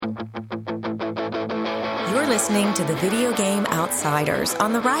You're listening to the Video Game Outsiders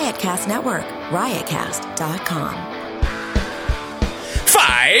on the Riotcast Network, riotcast.com.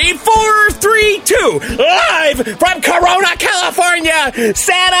 5, 4, 3, 2, live from Corona, California,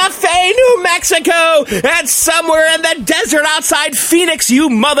 Santa Fe, New Mexico, and somewhere in the desert outside Phoenix, you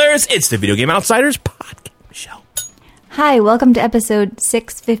mothers. It's the Video Game Outsiders podcast. Michelle. Hi, welcome to episode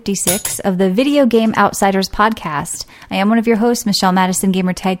 656 of the Video Game Outsiders podcast. I am one of your hosts, Michelle Madison,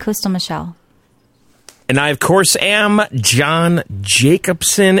 gamertag Coastal Michelle. And I, of course, am John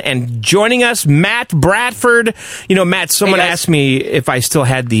Jacobson, and joining us, Matt Bradford. You know, Matt, someone asked me if I still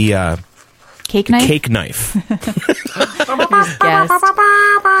had the cake knife. Cake knife. Yes.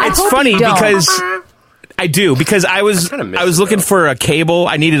 It's funny because I do, because I was looking for a cable.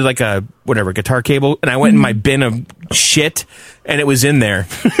 I needed like a guitar cable, and I went in my bin of shit, and it was in there.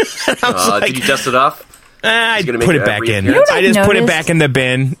 Did you dust it off? I put it back in. You know I just put it back in the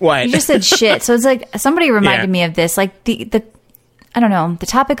bin. What? You just said shit. So it's like somebody reminded me of this. Like the I don't know, the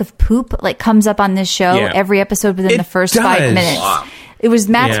topic of poop like comes up on this show every episode within the first 5 minutes. Wow. It was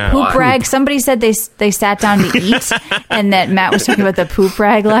Matt's poop rag. Somebody said they sat down to eat, and that Matt was talking about the poop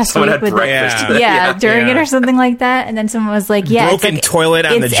rag last week. Had breakfast during it or something like that. And then someone was like, broken toilet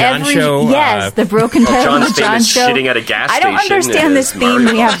on the John show. Yes, the broken toilet on the John show. Shitting at a gas I don't understand this theme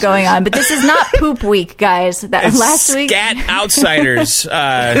we have going on, but this is not poop week, guys. That last week, Skat Outsiders.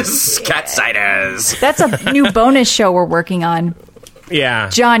 Skat-siders. That's a new bonus show we're working on. Yeah,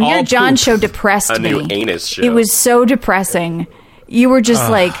 John, your John show depressed me. A new anus show. It was so depressing. You were just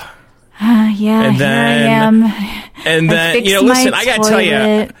like, and then, here I am. And then, listen, I gotta tell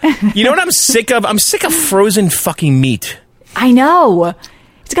you, you know what I'm sick of? I'm sick of frozen fucking meat. I know.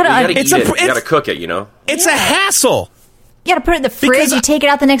 It's gotta. You gotta cook it. You know. It's a hassle. You gotta put it in the fridge. You take it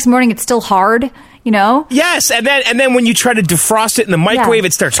out the next morning. It's still hard. You know? Yes, and then when you try to defrost it in the microwave,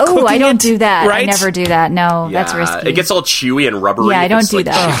 it starts cooking. Oh, I don't do that. Right? I never do that. No, that's risky. It gets all chewy and rubbery. Yeah, I don't do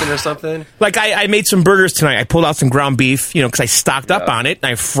that. Chicken or something. Like I made some burgers tonight. I pulled out some ground beef, because I stocked up on it.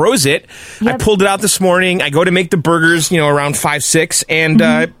 And I froze it. Yep. I pulled it out this morning. I go to make the burgers, around 5, 6, and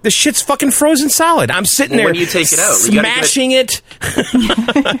the shit's fucking frozen solid. I'm sitting there. When do you take it out? Smashing it.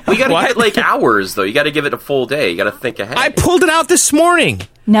 We got to get hours though. You got to give it a full day. You got to think ahead. I pulled it out this morning.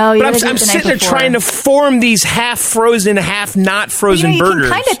 No, but I'm sitting there trying to form these half frozen, half not frozen burgers.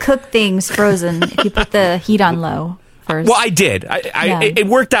 You can kind of cook things frozen if you put the heat on low first. Well, I did. It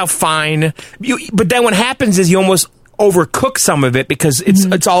worked out fine. But then what happens is you almost overcook some of it because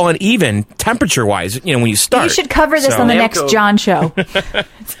it's all uneven temperature wise. When you start, you should cover this on the next John show.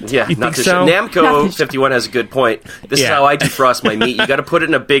 Yeah, you not think so? Namco 51 has a good point. This is how I defrost my meat. You got to put it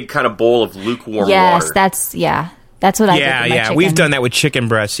in a big kind of bowl of lukewarm water. Yes, that's what I did with my chicken. We've done that with chicken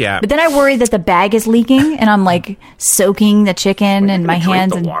breasts, But then I worry that the bag is leaking, and I'm like soaking the chicken and my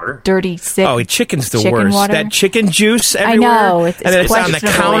hands in dirty, sick. Oh, chicken's the chicken worst. Water. That chicken juice everywhere. I know. And then it's on the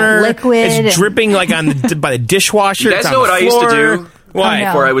counter. Liquid. It's dripping like by the dishwasher. You guys know what I used to do? Why?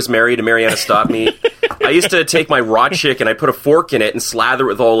 Before I was married and Mariana stopped me, I used to take my raw chicken, I put a fork in it and slather it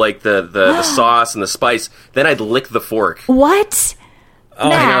with all like the sauce and the spice. Then I'd lick the fork. What? Oh,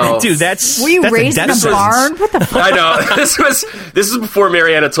 no. Dude, were you raised in a barn? What the fuck? I know. This is before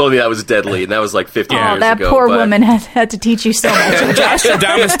Mariana told me that was deadly, and that was like 50 years ago. That poor woman had to teach you so much. Josh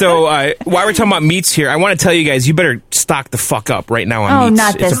Adamus, though, while we're talking about meats here, I want to tell you guys, you better stock the fuck up right now on meats.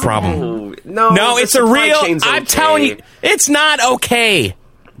 Not this. It's a problem. No, it's a real. I'm telling you, it's not okay.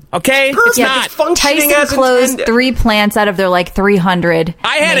 Okay? It's not. Tyson closed 3 plants out of their 300.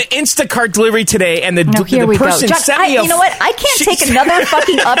 I had an Instacart delivery today, and the person sent me you know what? I can't take another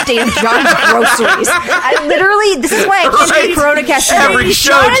fucking update of John's groceries. This is why I can't take Coronacast. Every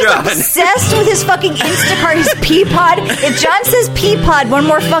show, John is obsessed with his fucking Instacart, his Peapod. If John says Peapod one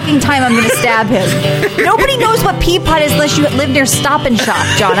more fucking time, I'm going to stab him. Nobody knows what Peapod is unless you live near Stop and Shop,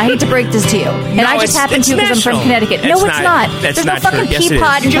 John. I hate to break this to you. And I just happen to because I'm from Connecticut. No, it's not. There's no fucking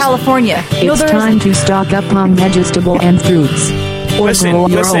Peapod in California. It's time to stock up on vegetables and fruits. Listen,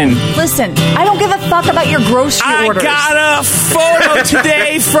 I don't give a fuck about your grocery orders. I got a photo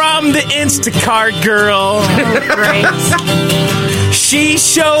today from the Instacart girl. Oh, great. She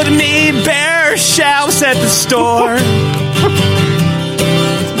showed me bare shelves at the store.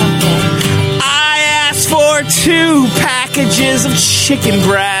 I asked for 2 packages of chicken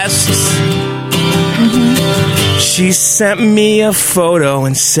breasts. She sent me a photo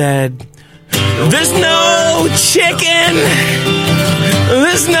and said, "There's no chicken.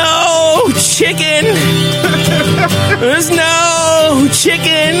 There's no chicken. There's no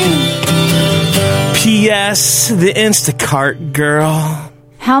chicken. P.S. The Instacart girl."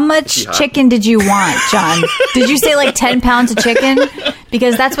 How much chicken did you want, John? Did you say 10 pounds of chicken?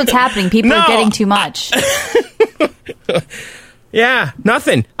 Because that's what's happening. People are getting too much. Yeah,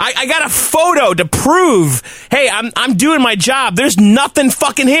 nothing. I got a photo to prove, hey, I'm doing my job. There's nothing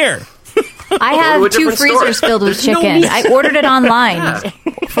fucking here. I have 2 freezers filled with chicken. I ordered it online.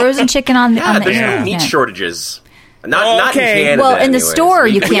 Frozen chicken on the There's air. no meat shortages. Not in Canada. Well, in the anyways. store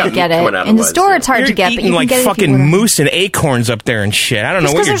you We can't got get meat coming out it. of In the West, store it's hard You're to get, but eating you can like get it if you fucking order. moose and acorns up there and shit. I don't know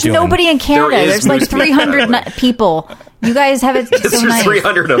what you're Because doing. there's nobody in Canada. There is There's like moose meat, 300 by the way. people. You guys have it so There's nice.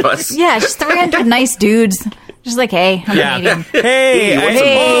 300 of us. Yeah, just 300 nice dudes. Just like, hey, I'm Canadian. Hey, want some-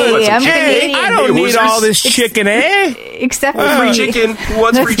 Hey, want some I'm chicken? Canadian. I don't need Losers. all this chicken, eh? Except for Free me. chicken. Who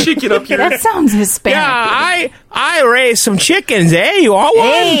wants free chicken up here? That sounds Hispanic. Yeah, I raised some chickens, eh? You all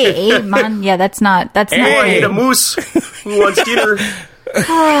want? Hey, man. Yeah, that's not Oh, I Hey. ate a moose. Who wants dinner?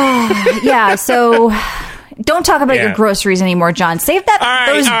 Yeah, so don't talk about Yeah. your groceries anymore, John. Save that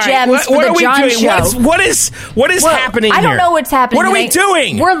those gems for What the are we John doing? show. What is Well, happening I don't here? know what's happening. What are we tonight.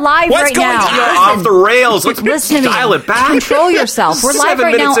 doing? We're live What's right going now. on? You're Listen, off the rails. Let's listen to me. dial it back. Control yourself. We're live 7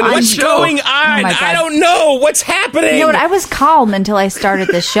 right now minutes into on the What's show. going on? Oh my God. I don't know. What's happening? You know what? I was calm until I started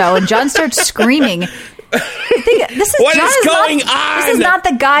this show, and John starts screaming. This is What John is going on? This is not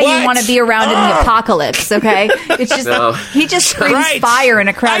the guy you What? want to be around in the apocalypse. Okay, it's just No. he just screams Right. fire in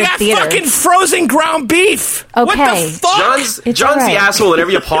a crowded I got theater. fucking frozen ground beef. What Okay. the fuck? John's It's all all right. the asshole in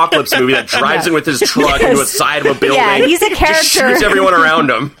every apocalypse movie that drives in with his truck Yes. into a side of a building. Yeah, he's a Just character. shoots everyone around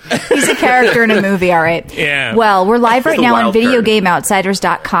him. He's a character in a movie, all right. Yeah. Well, we're live right He's a now on wild card.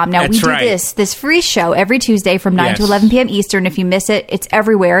 videogameoutsiders.com. Now, we That's do right. this free show every Tuesday from 9 to Yes. 11 p.m. Eastern. If you miss it, it's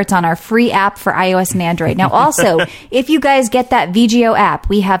everywhere. It's on our free app for iOS and Android. Now, also, if you guys get that VGO app,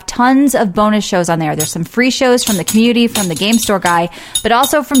 we have tons of bonus shows on there. There's some free shows from the community, from the Game Store guy, but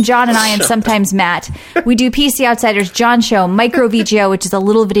also from John and I and sometimes Matt. We do PC Outsiders, John Show, Micro VGO, which is a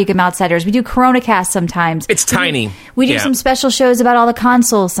little Video Game Outsiders. We do Corona Cast sometimes. It's tiny. We do Yeah. some special shows about all the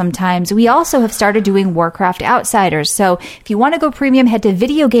consoles sometimes. We also have started doing Warcraft Outsiders. So if you want to go premium, head to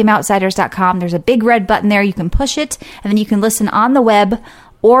videogameoutsiders.com. There's a big red button there. You can push it, and then you can listen on the web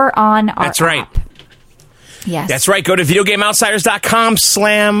or on our That's right. app. Yes. That's right. Go to videogameoutsiders.com,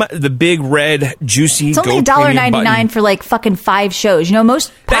 slam the big red juicy. It's only Go Premium $1.99 button. for like fucking 5 shows. You know,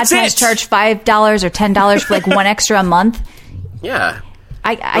 most That's podcasts it. charge $5 or $10 for like one extra a month. Yeah.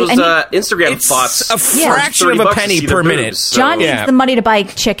 I Those need- Instagram It's thoughts. a fraction of a $30 to penny see their per boobs, minute. so- John Yeah. needs the money to buy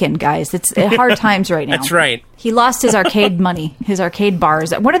chicken, guys. It's hard times right now. That's right. He lost his arcade money, his arcade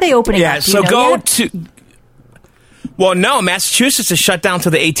bars. When are they opening Yeah, up? Do so you know go yet? to. Well, no, Massachusetts is shut down to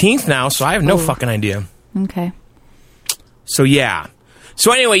the 18th now, so I have no fucking idea. Okay. So, yeah.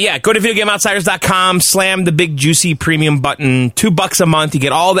 So, anyway, yeah, go to videogameoutsiders.com, slam the big juicy premium button, $2 a month. You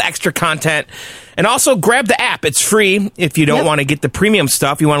get all the extra content. And also grab the app. It's free if you don't Yep. want to get the premium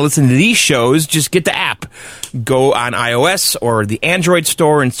stuff. You want to listen to these shows, just get the app. Go on iOS or the Android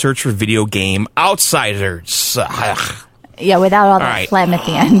store and search for Video Game Outsiders. Yeah, without all that right. phlegm at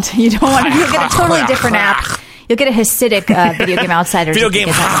the end. You don't want to. You'll get a totally different app. You'll get a Hasidic Video Game Outsiders. Video if you Game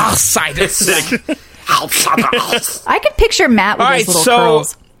get that. Outsiders. I could picture Matt with All his right, little so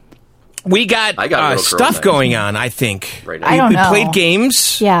curls. we got, I got a little curl stuff back. going on, I think. Right now. I don't we know. played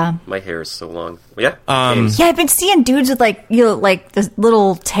games. Yeah. My hair is so long. Yeah. Yeah, I've been seeing dudes with like like the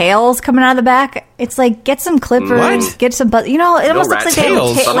little tails coming out of the back. It's like get some clippers, What? get some it almost looks rat like they have a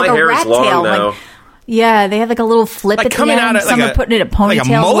tails. ta- But like my a hair is rat long tail. now. Like, yeah, they have like a little flip Like at the coming end. out of, like Some a- are putting it a like a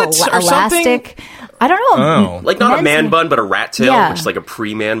ponytail, mullet little or something? elastic. I don't know. Oh. Like not a Men's man hair- bun, but a rat tail, Yeah. which is like a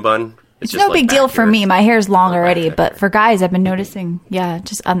pre-man bun. It's just no like big deal back for here. me. My hair's long Back already, there. but for guys, I've been noticing. Yeah,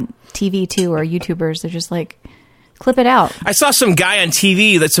 just on TV too, or YouTubers, they're just like clip it out. I saw some guy on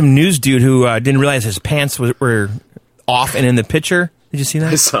TV, that's some news dude who didn't realize his pants were off and in the picture. Did you see I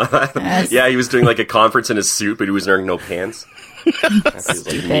that? saw that. Yeah, he was doing like a conference in his suit, but he was wearing no pants.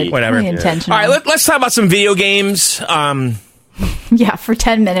 Stupid. Whatever. Really Yeah. intentional. All right, let's talk about some video games. Yeah, for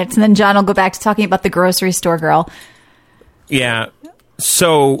 10 minutes, and then John will go back to talking about the grocery store girl. Yeah.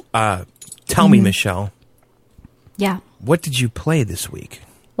 So, tell me, Michelle, Yeah. what did you play this week?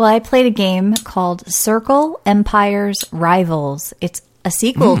 Well, I played a game called Circle Empires Rivals. It's a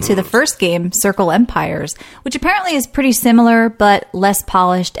sequel to the first game, Circle Empires, which apparently is pretty similar but less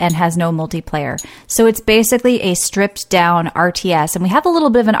polished and has no multiplayer. So it's basically a stripped down RTS. And we have a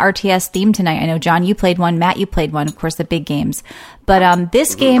little bit of an RTS theme tonight. I know, John, you played one. Matt, you played one. Of course, the big games. But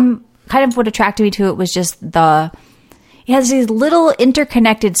this game, kind of what attracted me to it was just it has these little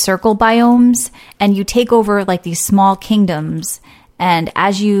interconnected circle biomes, and you take over like these small kingdoms. And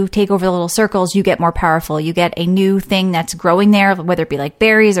as you take over the little circles, you get more powerful. You get a new thing that's growing there, whether it be like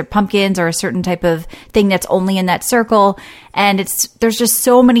berries or pumpkins or a certain type of thing that's only in that circle. And there's just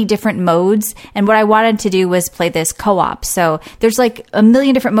so many different modes. And what I wanted to do was play this co-op. So there's like a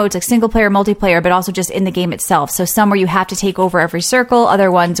million different modes, like single player, multiplayer, but also just in the game itself. So some where you have to take over every circle,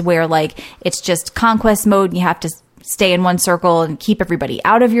 other ones where like it's just conquest mode and you have to stay in one circle and keep everybody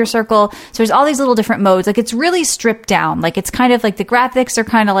out of your circle. So there's all these little different modes. Like it's really stripped down. Like it's kind of like the graphics are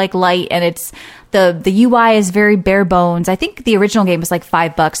kind of like light, and it's the UI is very bare bones. I think the original game was like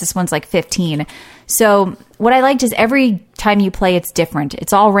 $5. This one's like 15. So what I liked is every time you play, it's different.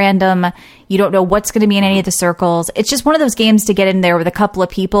 It's all random. You don't know what's going to be in any of the circles. It's just one of those games to get in there with a couple of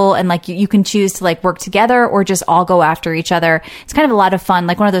people, and like you can choose to like work together or just all go after each other. It's kind of a lot of fun,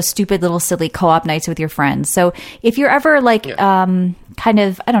 like one of those stupid little silly co-op nights with your friends. So if you're ever like kind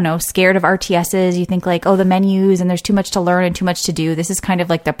of, I don't know, scared of RTSs, you think like, oh, the menus and there's too much to learn and too much to do, this is kind of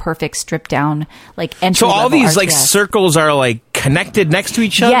like the perfect stripped down like entry level. So all these RTS. like circles are like connected next to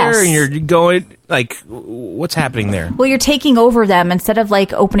each other, Yes. and you're going like, what's happening there? Well, you're taking over them instead of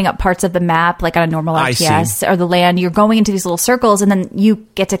like opening up parts of the map like on a normal I RTS see. or the land. You're going into these little circles, and then you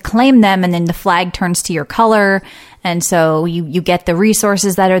get to claim them, and then the flag turns to your color. And so you get the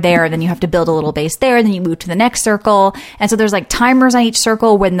resources that are there, and then you have to build a little base there, and then you move to the next circle. And so there's like timers on each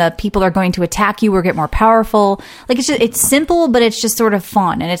circle when the people are going to attack you or get more powerful. Like it's simple, but it's just sort of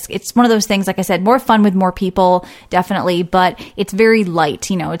fun. And it's one of those things, like I said, more fun with more people, definitely, but it's very light.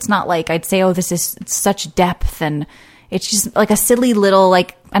 You know, it's not like I'd say, oh, this is such depth, and it's just like a silly little,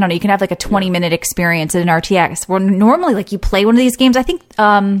 like, I don't know, you can have like a 20-minute experience in an RTX where normally like you play one of these games. I think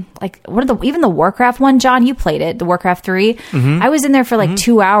like even the Warcraft one, John, you played it, the Warcraft 3. I was in there for like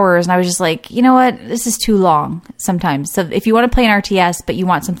 2 hours, and I was just like, you know what, this is too long sometimes. So if you want to play an RTS, but you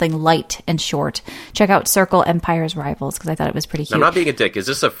want something light and short, check out Circle Empire's Rivals, because I thought it was pretty cute. I'm not being a dick. Is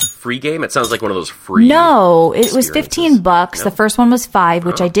this a free game? It sounds like one of those free. No, it was $15. No. The first one was $5,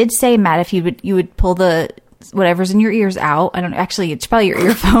 which I did say, Matt, if you would pull the whatever's in your ears out. I don't actually, it's probably your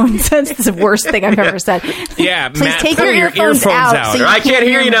earphones. That's the worst thing I've ever said. Yeah, please Matt, take pull your earphones out. So I can't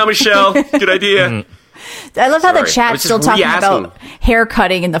hear you now, Michelle. Good idea. I love how the Sorry. I chat's was still just talking re-asking. about hair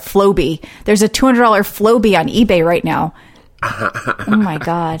cutting and the Flowbee. There's a $200 Flowbee on eBay right now. Oh my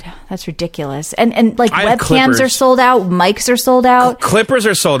God, that's ridiculous. And like I have webcams clippers. are sold out, mics are sold out. Clippers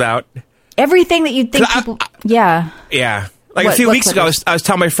are sold out. Everything that you'd think people, yeah. Yeah. Like What- a few what weeks ago, clippers? I was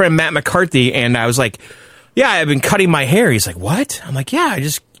telling my friend Matt McCarthy, and I was like, yeah, I've been cutting my hair. He's like, what? I'm like, yeah, I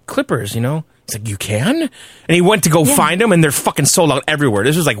just clippers, you know? He's like, you can? And he went to go find them, and they're fucking sold out everywhere.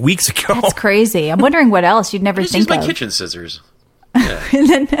 This was like weeks ago. That's crazy. I'm wondering what else you'd never Just think use my of. kitchen scissors. and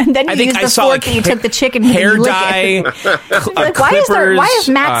then I you think used I the saw fork like and you took the chicken hair and licked dye, it. Like, why is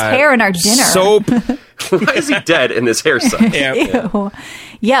Matt's hair in our dinner? soap. Why is he dead and his hair sucks? Yeah. Ew.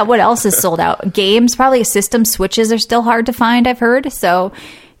 Yeah, what else is sold out? Games, probably system switches are still hard to find, I've heard. So,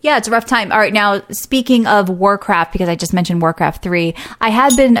 yeah, it's a rough time. All right, now, speaking of Warcraft, because I just mentioned Warcraft 3, I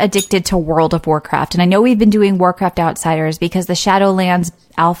had been addicted to World of Warcraft. And I know we've been doing Warcraft Outsiders because the Shadowlands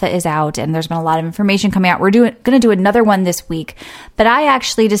alpha is out and there's been a lot of information coming out. We're going to do another one this week. But I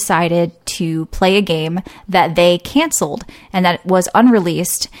actually decided to play a game that they canceled and that was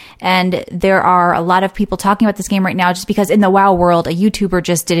unreleased. And there are a lot of people talking about this game right now just because in the WoW world, a YouTuber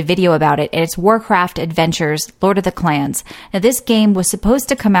just did a video about it. And it's Warcraft Adventures, Lord of the Clans. Now, this game was supposed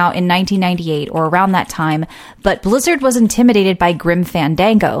to come out in 1998 or around that time, but Blizzard was intimidated by Grim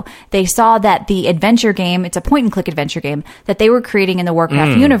Fandango. They saw that the adventure game, it's a point-and-click adventure game, that they were creating in the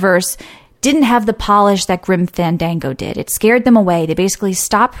Warcraft universe didn't have the polish that Grim Fandango did. It scared them away. They basically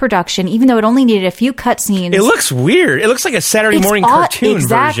stopped production, even though it only needed a few cutscenes. It looks weird. It looks like a Saturday morning cartoon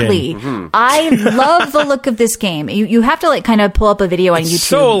exactly. version. I love the look of this game. You have to like kind of pull up a video on YouTube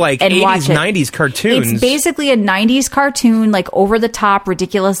So like and 80s, watch it. 90s cartoons. It's basically a 90s cartoon, like over the top,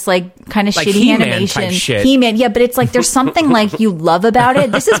 ridiculous, like kind of Like shitty He-Man animation. type shit. He-Man, yeah, but it's like there's something like you love about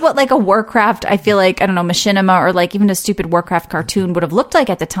it. This is what like a Warcraft, I feel like, I don't know, Machinima or like even a stupid Warcraft cartoon would have looked like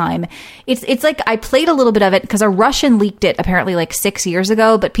at the time. It's like I played a little bit of it because a Russian leaked it apparently like 6 years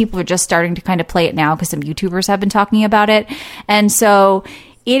ago, but people are just starting to kind of play it now because some YouTubers have been talking about it. And so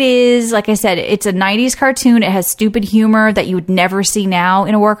it is, like I said, it's a 90s cartoon. It has stupid humor that you would never see now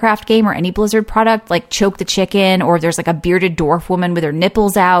in a Warcraft game or any Blizzard product, like Choke the Chicken, or there's like a bearded dwarf woman with her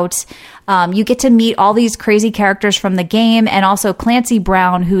nipples out. You get to meet all these crazy characters from the game, and also Clancy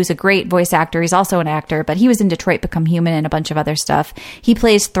Brown, who's a great voice actor. He's also an actor, but he was in Detroit Become Human and a bunch of other stuff. He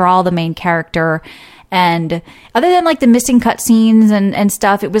plays Thrall, the main character. And other than like the missing cutscenes and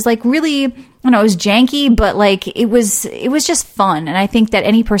stuff, it was like really, I don't know, it was janky, but like it was just fun. And I think that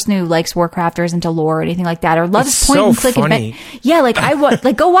any person who likes Warcraft or is into lore or anything like that or loves point and click adventure, yeah, like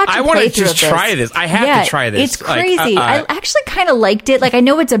go watch. I want to just try this. I have to try this. It's crazy. I actually kind of liked it. Like I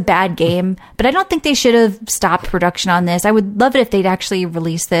know it's a bad game, but I don't think they should have stopped production on this. I would love it if they'd actually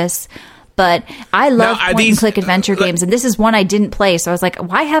release this. But I love point-and-click adventure games, and this is one I didn't play. So I was like,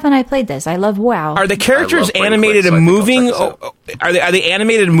 why haven't I played this? I love WoW. Are the characters animated and moving? Are they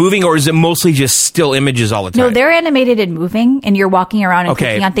animated and moving, or is it mostly just still images all the time? No, they're animated and moving, and you're walking around and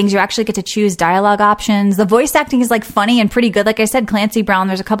clicking on things. You actually get to choose dialogue options. The voice acting is like funny and pretty good. Like I said, Clancy Brown,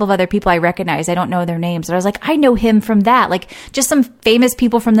 there's a couple of other people I recognize. I don't know their names, but I was like, I know him from that. Like just some famous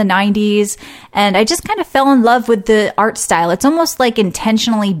people from the 90s. And I just kind of fell in love with the art style. It's almost like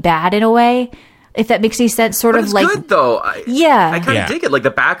intentionally bad in a way. If that makes any sense, sort of like good though. I kind of dig it. Like the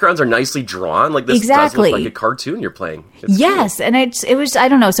backgrounds are nicely drawn. Like this does look like a cartoon you're playing. Yes, cool. And it was I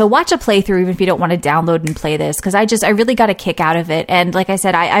don't know. So watch a playthrough even if you don't want to download and play this because I really got a kick out of it. And like I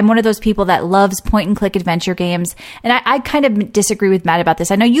said, I'm one of those people that loves point and click adventure games. And I kind of disagree with Matt about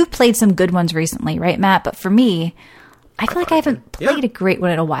this. I know you've played some good ones recently, right, Matt? But for me, I feel like I haven't played a great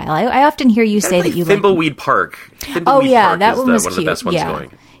one in a while. I often hear you say that you like Thimbleweed Park. That one was cute. One of the best ones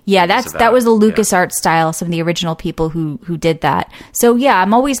going. Yeah, that was the LucasArts style, some of the original people who did that. So yeah,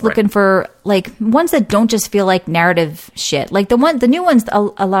 I'm always looking for like ones that don't just feel like narrative shit. Like the new ones a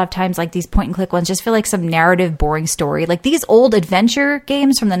lot of times like these point and click ones just feel like some narrative boring story. Like these old adventure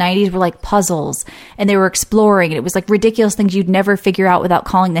games from the 90s were like puzzles and they were exploring and it was like ridiculous things you'd never figure out without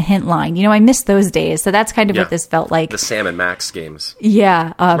calling the hint line. You know, I miss those days. So that's kind of what this felt like. The Sam and Max games.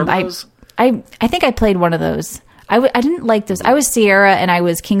 Yeah, those? I think I played one of those. I didn't like those. I was Sierra and I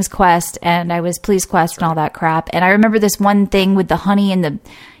was King's Quest and I was Please Quest and all that crap. And I remember this one thing with the honey and you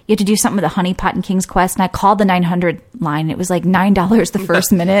had to do something with the honey pot in King's Quest. And I called the 900 line. It was like $9 the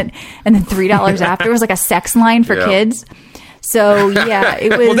first minute and then $3 after. It was like a sex line for kids. So yeah,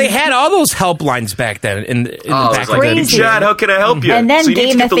 it was. Well, they had all those helplines back then. In the back crazy. Chad, how can I help you? And then so you game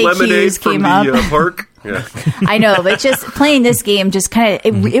need to get the lemonade FAQs came from up. The park. Yeah. I know, but just playing this game just kind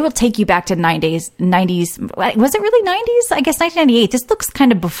of it will take you back to 90s. Was it really 90s? I guess 1998. This looks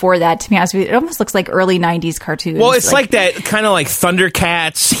kind of before that, to be honest with you. It almost looks like early 90s cartoons. Well, it's like that kind of like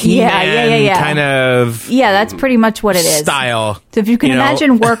Thundercats, He-Man, kind of. Yeah, that's pretty much what it is. Style. So if you can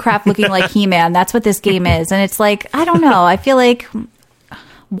imagine Warcraft looking like He-Man, that's what this game is. And it's like, I don't know. I feel like,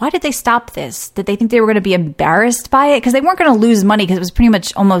 why did they stop this? Did they think they were going to be embarrassed by it? Because they weren't going to lose money because it was pretty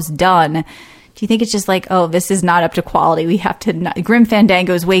much almost done. Do you think it's just like, oh, this is not up to quality? We have to. Grim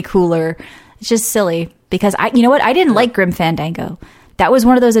Fandango is way cooler. It's just silly because you know what? I didn't like Grim Fandango. That was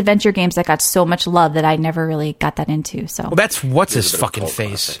one of those adventure games that got so much love that I never really got that into. So well, that's what's his fucking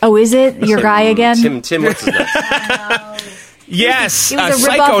face. Oh, is it your guy again? Tim, what's his name? It Yes, was a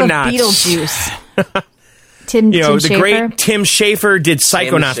ripoff of Beetlejuice. Tim the Schafer? great Tim Schafer did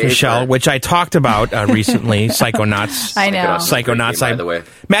Psychonauts, Michelle, which I talked about recently. Psychonauts. I know. Psychonauts. By the way.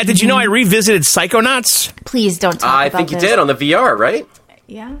 Matt, did you know I revisited Psychonauts? Please don't talk I about think you this. did on the VR, right?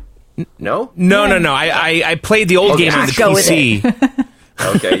 Yeah. No? No. I played the old game on the PC.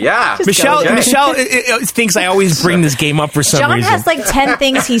 Okay, yeah. Michelle thinks I always bring this game up for some John reason. has like 10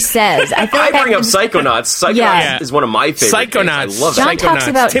 things he says. I feel like I bring up Psychonauts. Psychonauts is one of my favorite games. I love John that. talks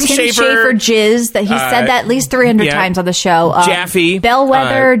about Tim Schafer jizz that he said that at least 300 times on the show. Jaffe.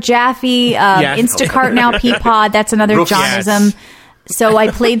 Bellwether, Jaffe, Instacart now, Peapod. That's another Johnism. So I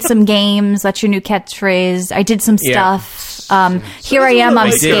played some games. That's your new catchphrase. I did some stuff. Here I am.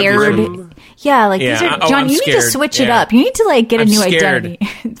 I'm scared. Yeah, like these are John. You need to switch it up. You need to like get a new identity.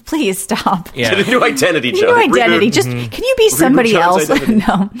 Please stop. Get a new identity, John. New identity. Just can you be somebody else?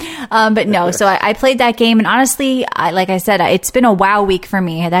 No, but no. So I played that game, and honestly, like I said, it's been a WoW week for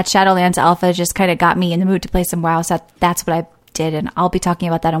me. That Shadowlands Alpha just kind of got me in the mood to play some WoW. So that's what I did, and I'll be talking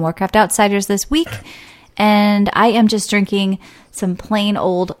about that on Warcraft Outsiders this week. And I am just drinking some plain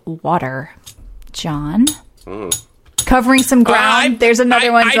old water, John. Covering some ground. There's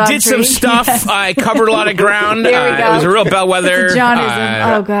another one. I did some stuff. Yes. I covered a lot of ground. There we go. It was a real bellwether. It's a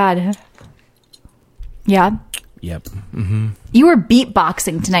Johnism. Oh God. Yeah. Yep. Mm-hmm. You were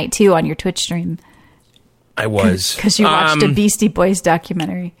beatboxing tonight too on your Twitch stream. I was because you watched a Beastie Boys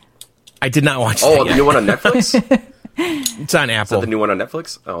documentary. I did not watch. Oh, the new one on Netflix. It's on Apple. Is that the new one on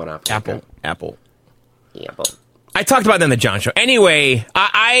Netflix? Oh, on Apple. Apple. Apple. I talked about that in the John Show. Anyway,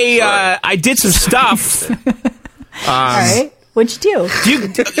 I did some stuff. All right. What'd you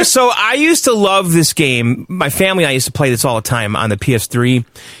do? So I used to love this game. My family and I used to play this all the time on the PS3.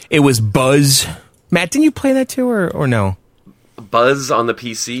 It was Buzz. Matt, didn't you play that too, or no? Buzz on the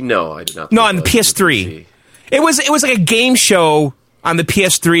PC? No, I did not. No, on the PS3. It was like a game show on the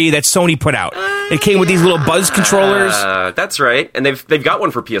PS3 that Sony put out. It came with these little Buzz controllers. That's right, and they've got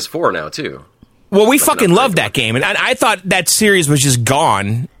one for PS4 now too. Well, we fucking loved that game, and I thought that series was just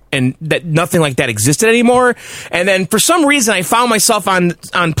gone, and that nothing like that existed anymore. And then for some reason, I found myself on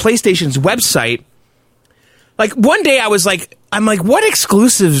PlayStation's website. Like one day, I'm like, what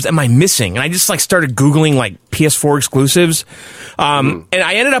exclusives am I missing? And I just like started Googling like PS4 exclusives. And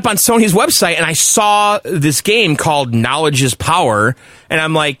I ended up on Sony's website and I saw this game called Knowledge is Power. And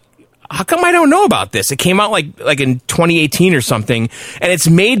I'm like, how come I don't know about this? It came out like in 2018 or something. And it's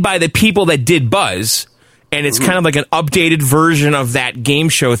made by the people that did Buzz. And it's kind of like an updated version of that game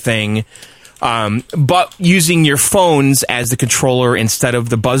show thing. But using your phones as the controller instead of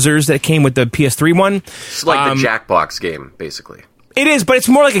the buzzers that came with the PS3 one. It's like the Jackbox game, basically. It is, but it's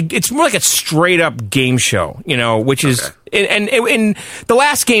more like a straight up game show, you know, which is and the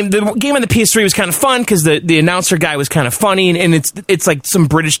last game, the game on the PS3 was kind of fun because the announcer guy was kind of funny, and it's like some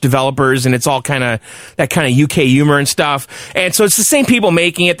British developers, and it's all kind of that kind of UK humor and stuff, and so it's the same people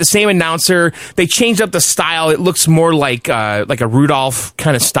making it, the same announcer. They changed up the style; it looks more like a Rudolph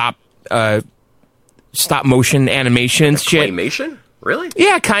kind of stop motion animation shit. Claymation? Really?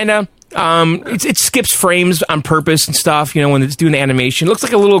 Yeah, kind of. It skips frames on purpose and stuff, you know, when it's doing the animation. It looks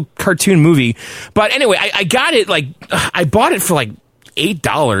like a little cartoon movie. But anyway, I got it, I bought it for like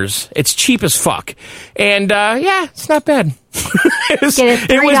 $8. It's cheap as fuck. And, yeah, it's not bad. Get it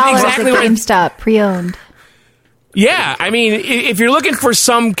 $3 at GameStop, pre-owned. Yeah, I mean, if you're looking for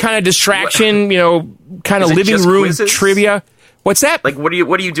some kind of distraction, you know, kind of living room quizzes? Trivia... What's that? Like, what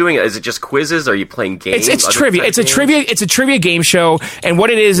are you doing? Is it just quizzes? Are you playing games? It's trivia. It's a trivia game show, and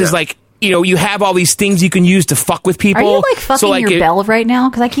what it is like, you know, you have all these things you can use to fuck with people. Are you like fucking your bell right now?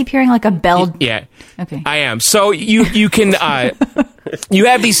 Because I keep hearing like a bell. Yeah. Okay. I am. So you can you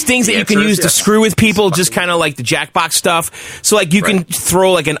have these things that you can use to screw with people, just kind of like the Jackbox stuff. So like you can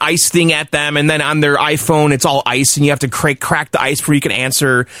throw like an ice thing at them, and then on their iPhone it's all ice, and you have to crack the ice before you can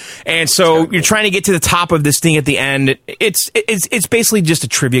answer. And so you're trying to get to the top of this thing at the end. It's basically just a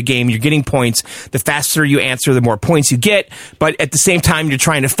trivia game. You're getting points. The faster you answer, the more points you get. But at the same time, you're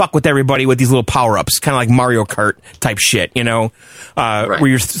trying to fuck with everybody with these little power ups, kind of like Mario Kart type shit, you know, where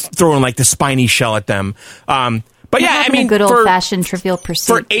you're throwing like the spiny shell at them. But yeah, I mean, a good old-fashioned Trivial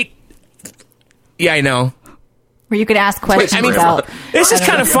Pursuit. For $8, yeah, I know. Where you could ask questions about. This is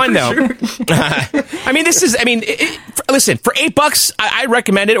kind of fun, though. I mean, listen, for $8, I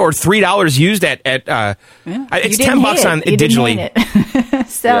recommend it, or $3 used at it's $10 on it digitally.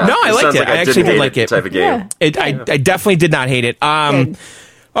 So no, I liked it. I actually did like it. Type of game. Yeah. I definitely did not hate it.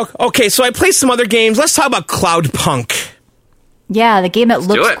 Okay, so I played some other games. Let's talk about Cloudpunk. Yeah, the game that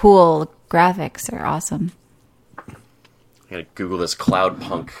looks cool. Graphics are awesome. I'm going to Google this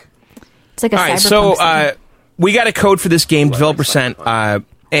Cloudpunk. It's like a cyberpunk. So we got a code for this game, developer sent,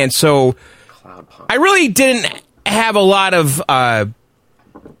 and so Cloudpunk. I really didn't have a lot of... I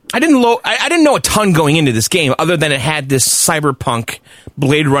didn't know a ton going into this game, other than it had this cyberpunk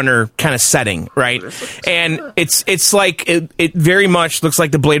Blade Runner kind of setting, right? And it's like it very much looks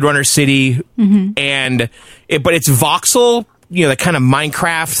like the Blade Runner city, but it's voxel, you know, the kind of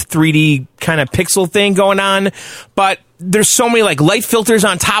Minecraft 3D kind of pixel thing going on, but there's so many like light filters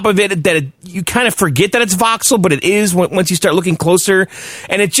on top of it that you kind of forget that it's voxel, but it is once you start looking closer,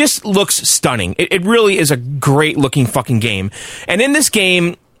 and it just looks stunning. It really is a great looking fucking game. And in this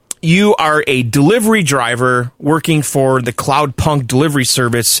game, you are a delivery driver working for the Cloudpunk delivery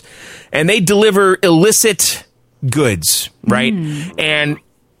service, and they deliver illicit goods, right? And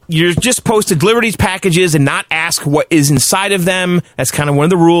you're just supposed to deliver these packages and not ask what is inside of them. That's kind of one of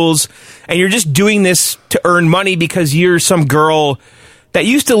the rules. And you're just doing this to earn money because you're some girl that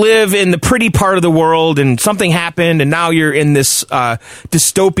used to live in the pretty part of the world, and something happened, and now you're in this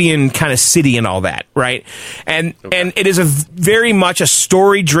dystopian kind of city and all that, right? And it is very much a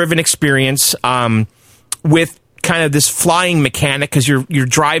story-driven experience with kind of this flying mechanic, because you're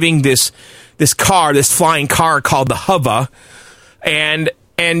driving this flying car called the Hover, and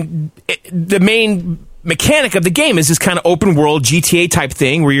the main mechanic of the game is this kind of open world GTA type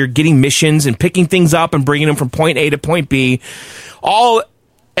thing where you're getting missions and picking things up and bringing them from point A to point B. All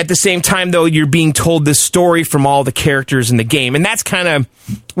at the same time, though, you're being told this story from all the characters in the game. And that's kind of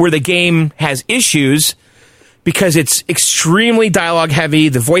where the game has issues, because it's extremely dialogue heavy.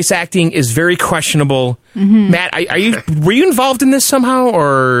 The voice acting is very questionable. Matt, were you involved in this somehow,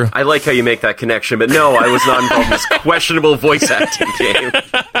 or? I like how you make that connection, but no, I was not involved in this questionable voice acting game.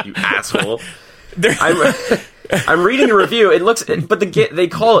 You asshole. I'm reading the review. It looks, but they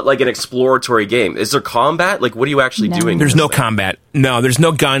call it like an exploratory game. Is there combat? Like, what are you actually doing? There's no combat. No, there's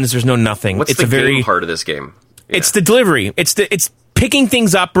no guns. There's no nothing. What's the game part of this game? Yeah. It's the delivery. It's picking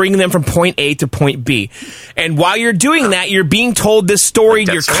things up, bringing them from point A to point B. And while you're doing that, you're being told this story.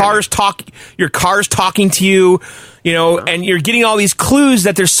 Your car's talking to you, and you're getting all these clues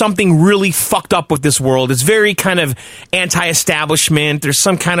that there's something really fucked up with this world. It's very kind of anti-establishment. There's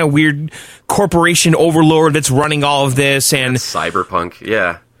some kind of weird corporation overlord that's running all of this. And cyberpunk,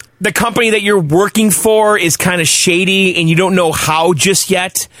 yeah. The company that you're working for is kind of shady, and you don't know how just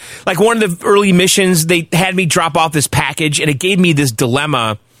yet. Like, one of the early missions, they had me drop off this package, and it gave me this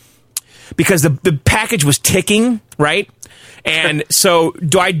dilemma because the package was ticking, right? And so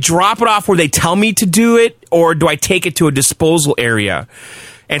do I drop it off where they tell me to do it, or do I take it to a disposal area?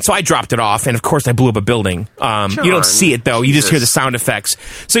 And so I dropped it off, and of course I blew up a building. You don't see it, though. You just hear the sound effects.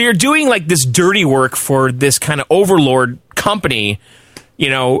 So you're doing, like, this dirty work for this kind of overlord company,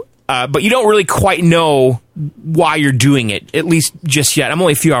 but you don't really quite know why you're doing it, at least just yet. I'm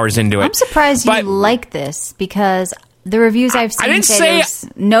only a few hours into it. I'm surprised you like this, because the reviews I've seen say there's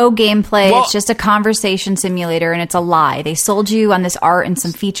no gameplay. It's just a conversation simulator, and it's a lie. They sold you on this art and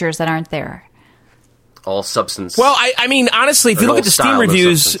some features that aren't there. All substance. Well, I mean, honestly, if you look at the Steam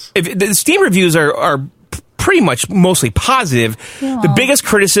reviews, the Steam reviews are pretty much mostly positive. Yeah. The biggest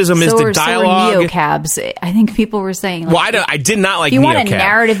criticism is the dialogue. So are Neocabs. I think people were saying. Like, I did not like Neocab. If you want a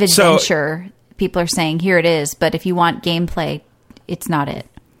narrative adventure, people are saying here it is. But if you want gameplay, it's not it.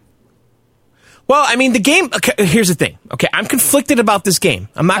 Well, I mean, the game. Okay, here's the thing. Okay, I'm conflicted about this game.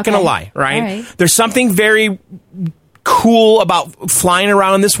 I'm not going to lie. Right? There's something very cool about flying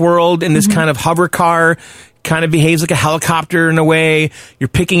around in this world in this kind of hover car. Kind of behaves like a helicopter in a way. You're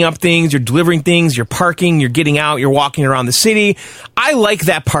picking up things, you're delivering things, you're parking, you're getting out, you're walking around the city. I like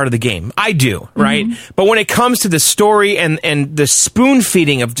that part of the game. I do, right? But when it comes to the story and the spoon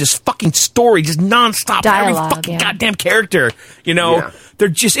feeding of just fucking story, just nonstop, every fucking goddamn character, they're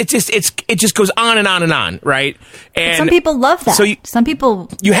just it just goes on and on and on, right? And some people love that. So some people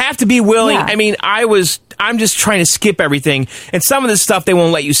you have to be willing. Yeah. I mean, I'm just trying to skip everything, and some of this stuff they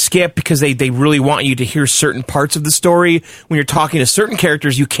won't let you skip because they really want you to hear certain parts of the story. When you're talking to certain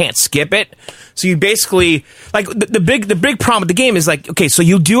characters, you can't skip it. So you basically, like, the big problem with the game is, like, okay, so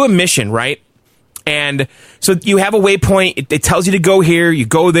you do a mission, right? And so you have a waypoint. It tells you to go here. You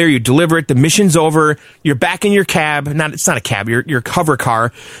go there. You deliver it. The mission's over. You're back in your cab. It's not a cab. Your hover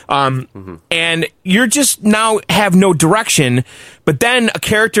car. And you're just now have no direction. But then a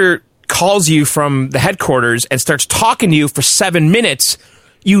character calls you from the headquarters and starts talking to you for 7 minutes.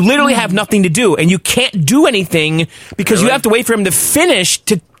 You literally have nothing to do, and you can't do anything because you have to wait for him to finish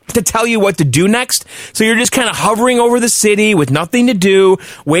to tell you what to do next. So you're just kind of hovering over the city with nothing to do,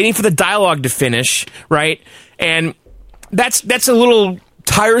 waiting for the dialogue to finish, right? And that's a little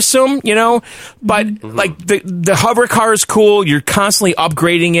tiresome, but like the hover car is cool. You're constantly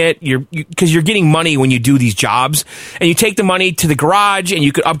upgrading it. Because you're getting money when you do these jobs, and you take the money to the garage and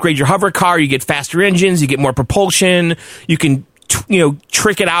you could upgrade your hover car. You get faster engines, you get more propulsion. You can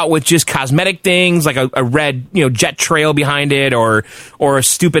trick it out with just cosmetic things like a red, jet trail behind it or a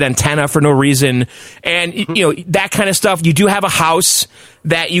stupid antenna for no reason. And, that kind of stuff. You do have a house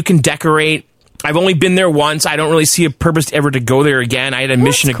that you can decorate. I've only been there once. I don't really see a purpose ever to go there again. I had a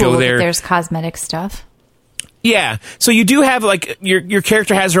mission to go there. There's cosmetic stuff. Yeah. So you do have, like, your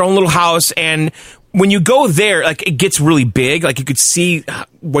character has her own little house, and when you go there, like, it gets really big. Like, you could see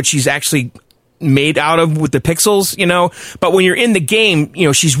what she's actually made out of with the pixels, but when you're in the game,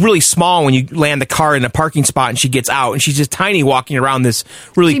 she's really small when you land the car in a parking spot and she gets out, and she's just tiny walking around this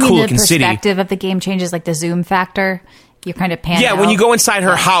really cool looking city. The perspective of the game changes, like the zoom factor. You kind of pan out. Yeah, when you go inside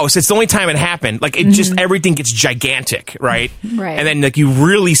her house, it's the only time it happened. Like, it just, everything gets gigantic, right? Right. And then, like, you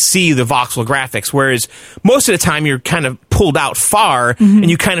really see the voxel graphics, whereas most of the time you're kind of pulled out far and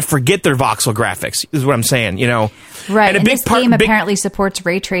you kind of forget their voxel graphics, is what I'm saying, Right, and this game apparently supports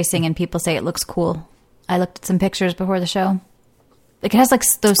ray tracing, and people say it looks cool. I looked at some pictures before the show. Like, it has, like,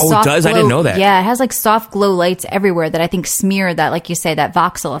 those soft it does? glow, I didn't know that. Yeah, it has, like, soft glow lights everywhere that I think smear that, like you say, that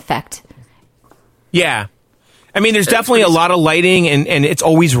voxel effect. Yeah. I mean, there's definitely a lot of lighting, and it's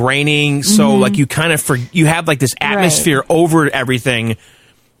always raining, so like you kind of you have like this atmosphere over everything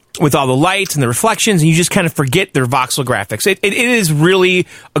with all the lights and the reflections, and you just kind of forget their voxel graphics. It is really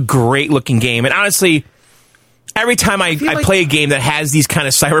a great looking game, and honestly, every time I play a game that has these kind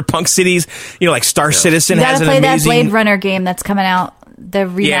of cyberpunk cities, like Star Citizen has an amazing... You gotta play that Blade Runner game that's coming out. The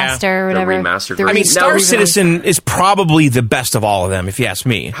remaster or whatever. The remastered. I mean, Star Citizen is probably the best of all of them, if you ask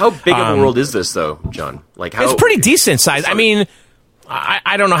me. How big of a world is this, though, John? Like, it's pretty decent size. I mean,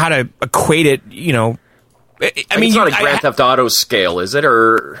 I don't know how to equate it, I mean, it's not a Grand Theft Auto scale, is it?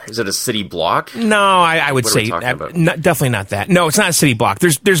 Or is it a city block? No, I would say definitely not that. No, it's not a city block.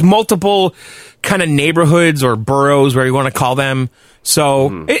 There's multiple kind of neighborhoods or boroughs, where you want to call them.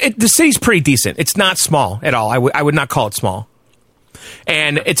 So the city's pretty decent. It's not small at all. I would not call it small.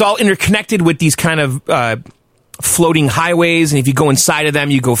 And it's all interconnected with these kind of floating highways, and if you go inside of them,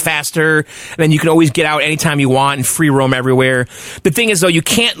 you go faster, and then you can always get out anytime you want and free roam everywhere. The thing is, though, you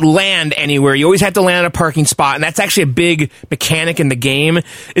can't land anywhere. You always have to land at a parking spot, and that's actually a big mechanic in the game,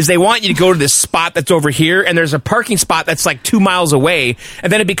 is they want you to go to this spot that's over here, and there's a parking spot that's like 2 miles away,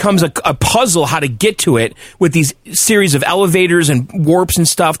 and then it becomes a puzzle how to get to it with these series of elevators and warps and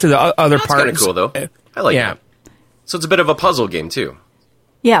stuff to the other parts. That's kind of cool, though. I like that. So it's a bit of a puzzle game, too.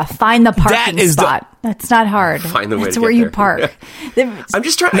 Yeah, find the parking spot. That's not hard. Find the way That's to where get you there. park. I'm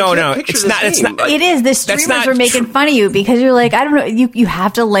just trying. No, it's not. It's not. It is. The streamers were making fun of you because you're like, I don't know. You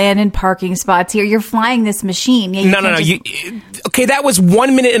have to land in parking spots here. You're flying this machine. Yeah, No. Okay, that was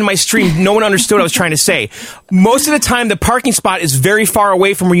 1 minute in my stream. No one understood what I was trying to say. Most of the time, the parking spot is very far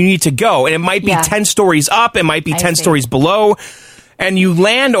away from where you need to go, and it might be 10 stories up. It might be 10 stories below. And you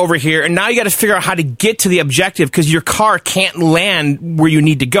land over here, and now you got to figure out how to get to the objective because your car can't land where you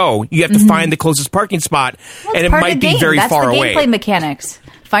need to go. You have to find the closest parking spot, and it might be very far away. That's the gameplay mechanics.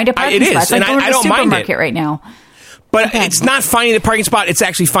 Find a parking spot. It's like going to the supermarket right now. But it's not finding the parking spot. It's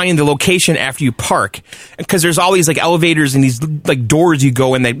actually finding the location after you park, because there's all these like elevators and these like doors you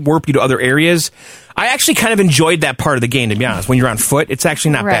go in that warp you to other areas. I actually kind of enjoyed that part of the game, to be honest. When you're on foot, it's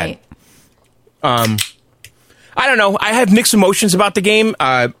actually not bad. I don't know. I have mixed emotions about the game.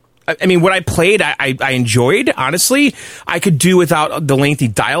 I mean, what I played, I enjoyed, honestly. I could do without the lengthy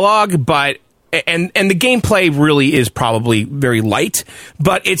dialogue, but and the gameplay really is probably very light,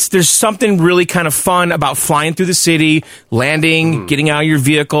 but there's something really kind of fun about flying through the city, landing, getting out of your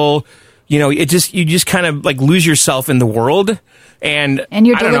vehicle. You know, you just kind of like lose yourself in the world. And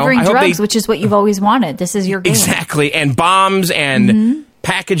you're delivering drugs, which is what you've always wanted. This is your game. Exactly. And bombs and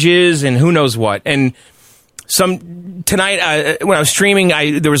packages and who knows what. And tonight when I was streaming,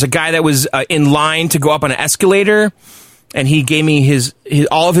 there was a guy that was in line to go up on an escalator, and he gave me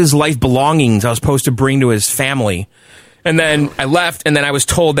all of his life belongings I was supposed to bring to his family. And then I left, and then I was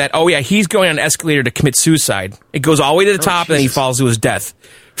told that, he's going on an escalator to commit suicide. It goes all the way to the top, and then he falls to his death.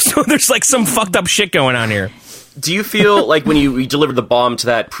 So there's like some fucked up shit going on here. Do you feel like when you delivered the bomb to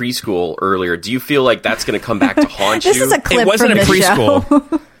that preschool earlier, do you feel like that's going to come back to haunt you? This is a clip It wasn't from a the preschool.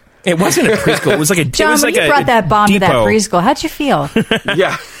 show. It wasn't a preschool. It was like a John, it was when like you brought that bomb depot. to that preschool, how'd you feel?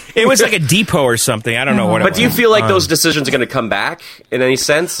 Yeah. It was like a depot or something. I don't know what it was. But do you feel like those decisions are going to come back in any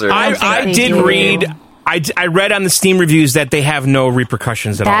sense? Or? I did read... I read on the Steam reviews that they have no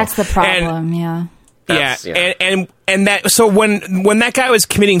repercussions at all. That's the problem, And that, so when that guy was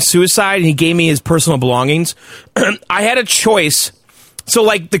committing suicide and he gave me his personal belongings, I had a choice. So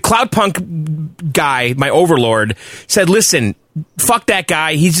like the Cloudpunk guy, my overlord, said, listen, fuck that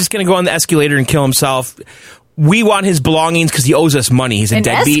guy. He's just going to go on the escalator and kill himself. We want his belongings because he owes us money. He's a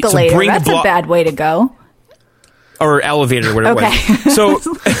deadbeat. Escalator, so bring that's a bad way to go. Or elevator, whatever it was. So,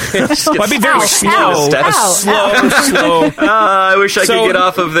 I'd be very slow. I wish I could get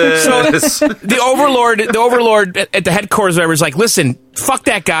off of this. So, the overlord at the headquarters, whatever, is like, listen, fuck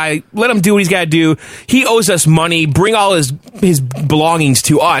that guy. Let him do what he's got to do. He owes us money. Bring all his belongings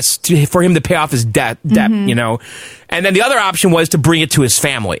to us for him to pay off his debt, you know? And then the other option was to bring it to his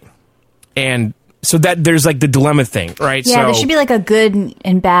family. And so that there's like the dilemma thing, right? Yeah, there should be like a good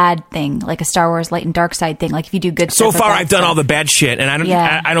and bad thing, like a Star Wars light and dark side thing. Like if you do good so stuff. So far, I've done all the bad shit, and I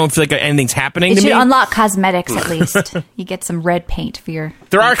don't feel like anything's happening to me. You should unlock cosmetics at least. You get some red paint for your...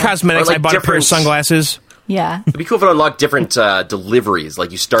 There are cosmetics. Like I bought a pair of sunglasses. Yeah. It'd be cool if it unlocked different deliveries.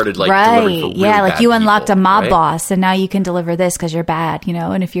 Like you started delivering for really like you unlocked people, a mob boss, and now you can deliver this because you're bad, you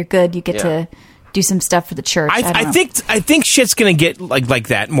know? And if you're good, you get to... do some stuff for the church. I think shit's gonna get like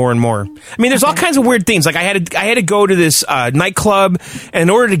that more and more. I mean, there's all kinds of weird things. Like I had to go to this nightclub, and in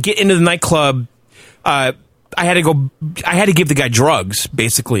order to get into the nightclub, I had to give the guy drugs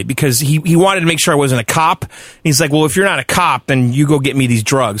basically because he wanted to make sure I wasn't a cop. And he's like, well, if you're not a cop, then you go get me these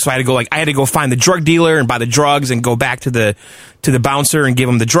drugs. So I had to go find the drug dealer and buy the drugs and go back to the bouncer and give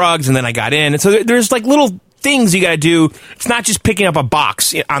him the drugs, and then I got in. And so there's like little things you got to do. It's not just picking up a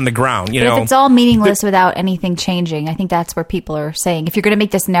box on the ground, you know. If it's all meaningless without anything changing, I think that's where people are saying, if you're going to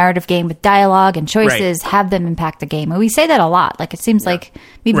make this narrative game with dialogue and choices, have them impact the game. And we say that a lot. Like, it seems like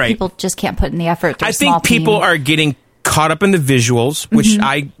maybe people just can't put in the effort. I think people are getting caught up in the visuals, which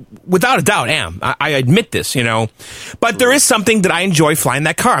I, without a doubt, am. I admit this, you know. But there is something that I enjoy flying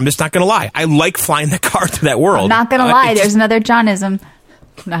that car. I'm just not going to lie. I like flying the car to that world. I'm not going to lie. There's another Johnism.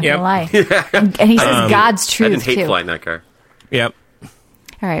 Not Yep. gonna lie. And he says God's I truth didn't hate too. flying that car. Yep.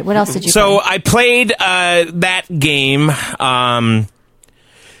 All right, what else did you So play? I played that game,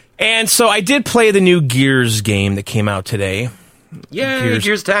 and so I did play the new Gears game that came out today. Yeah,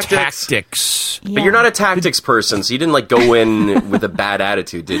 Gears Tactics. Yeah. But you're not a tactics person, so you didn't go in with a bad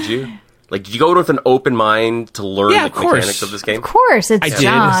attitude, did you? Did you go with an open mind to learn the mechanics of this game? Of course, it's I did.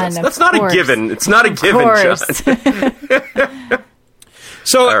 John. That's not a given. It's not a given, John.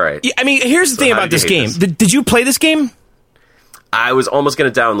 So, all right. I mean, here's the thing how about did you this hate game. this? Did you play this game? I was almost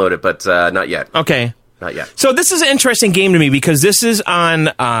going to download it, but not yet. Okay. Not yet. So this is an interesting game to me because this is on...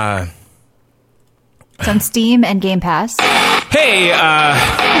 It's on Steam and Game Pass. Hey,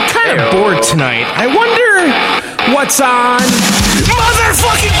 I'm kind of bored tonight. I wonder what's on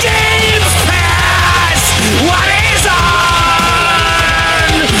motherfucking Games Pass! What is on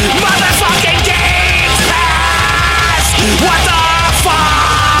motherfucking Games Pass? What the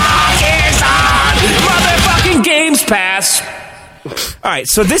fuck is on motherfucking Games Pass? All right,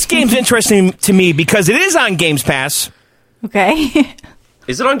 so this game's interesting to me because it is on Games Pass. Okay.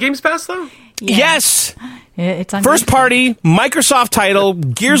 Is it on Games Pass, though? Yeah. Yes. It's on First Game Pass. party, Microsoft title,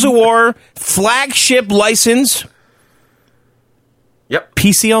 Gears of War, flagship license, Yep.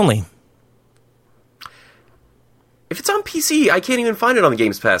 PC only. If it's on PC, I can't even find it on the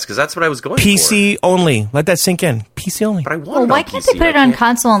Games Pass, because that's what I was going for. PC only. Let that sink in. PC only. But I want Well, it why on can't PC. they put it on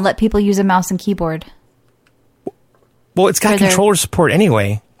console and let people use a mouse and keyboard? Well, it's got For their- controller support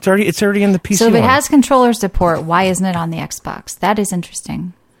anyway. It's already in the PC So if it one. has controller support, why isn't it on the Xbox? That is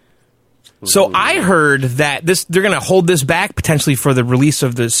interesting. So I heard that they're going to hold this back potentially for the release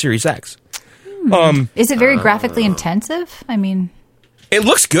of the Series X. Is it very graphically intensive? I mean, It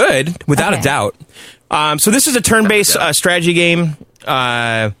looks good, without a Okay. doubt. So this is a turn-based strategy game,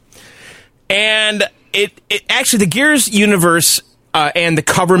 and it actually the Gears universe and the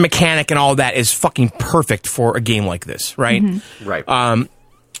cover mechanic and all that is fucking perfect for a game like this, right? Mm-hmm. Right.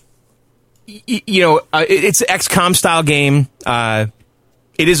 It's an XCOM style game.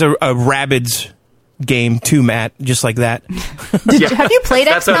 It is a Rabbids game too, Matt, just like that. have you played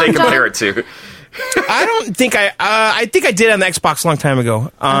That's how they XCOM, John? compare it to. I don't think I think I did on the Xbox a long time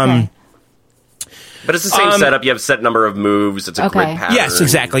ago. Okay. But it's the same setup. You have a set number of moves. It's a Okay. grid pattern. Yes,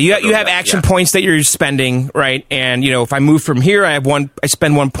 exactly. You have action points that you're spending, right? And if I move from here, I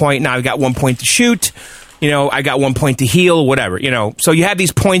spend 1 point. Now I've got 1 point to shoot. I got 1 point to heal, whatever, So you have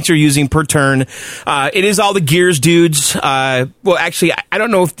these points you're using per turn. It is all the Gears dudes. Well, actually, I don't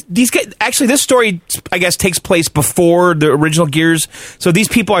know if these guys... Actually, this story, I guess, takes place before the original Gears. So these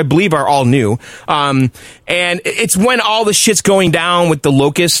people, I believe, are all new. And it's when all the shit's going down with the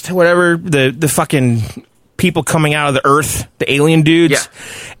Locust, whatever, the fucking... people coming out of the Earth, the alien dudes. Yeah.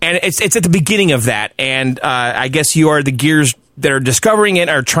 And it's at the beginning of that. And I guess you are the Gears that are discovering it,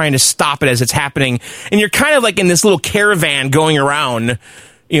 are trying to stop it as it's happening. And you're kind of like in this little caravan going around,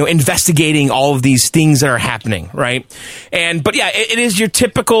 investigating all of these things that are happening, right? But yeah, it is your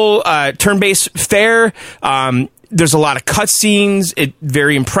typical turn-based fare. There's a lot of cutscenes.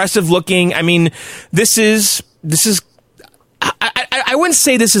 Very impressive looking. I mean, this is I wouldn't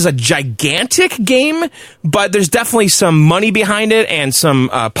say this is a gigantic game, but there's definitely some money behind it and some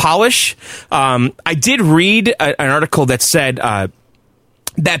polish. I did read an article that said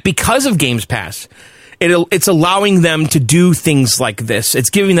that because of Games Pass, it's allowing them to do things like this. It's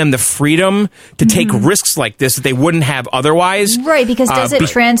giving them the freedom to take risks like this that they wouldn't have otherwise. Right, because does it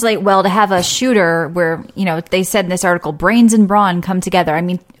translate well to have a shooter where, they said in this article, brains and brawn come together? I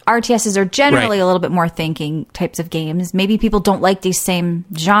mean, RTSs are generally a little bit more thinking types of games. Maybe people don't like these same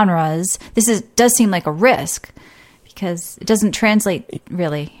genres. Does seem like a risk because it doesn't translate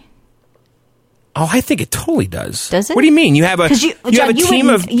really. Oh, I think it totally does. Does it? What do you mean? You have a team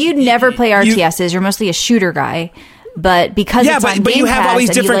of... You never play RTSs. You're mostly a shooter guy. But because it's on but Game you have Pass all these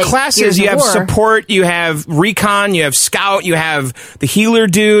and you different like classes. Gears You of have War, support, you have recon, you have scout, you have the healer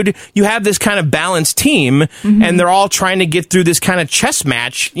dude. You have this kind of balanced team, and they're all trying to get through this kind of chess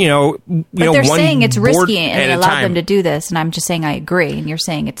match. But they're one saying it's board risky, and at they a allowed time. them to do this. And I'm just saying I agree. And you're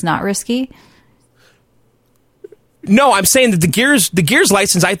saying it's not risky. No, I'm saying that the Gears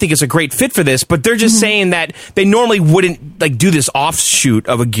license I think is a great fit for this, but they're just saying that they normally wouldn't do this offshoot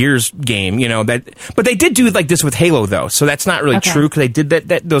of a Gears game, but they did do like this with Halo though, so that's not really true because they did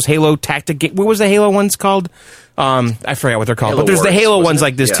that those Halo tactic game. What was the Halo ones called? I forgot what they're called, Halo but there's the Wars, Halo wasn't ones it?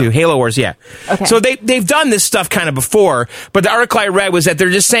 like this Yeah. too. Halo Wars, yeah. Okay. So they've done this stuff kind of before, but the article I read was that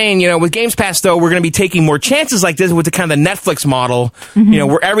they're just saying, with Games Pass though, we're going to be taking more chances like this with the kind of the Netflix model,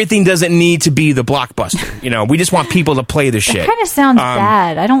 where everything doesn't need to be the blockbuster. We just want people to play the shit. It kind of sounds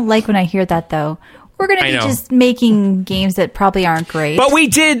bad. I don't like when I hear that though. We're going to be just making games that probably aren't great. But we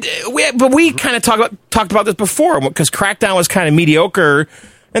kind of talked about this before, because Crackdown was kind of mediocre.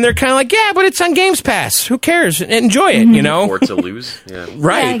 And they're kind of like, yeah, but it's on Games Pass. Who cares? Enjoy it, you know? Or to lose. Yeah.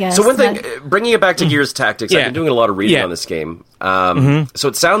 Right. Yeah, I guess, so one thing, bringing it back to Gears Tactics, I've been doing a lot of reading on this game. So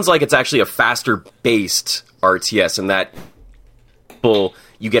it sounds like it's actually a faster-based RTS in that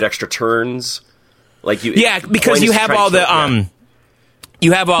you get extra turns. Like because you have all the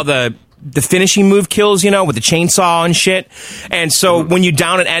the finishing move kills, with the chainsaw and shit. And so when you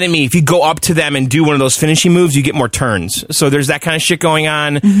down an enemy, if you go up to them and do one of those finishing moves, you get more turns. So there's that kind of shit going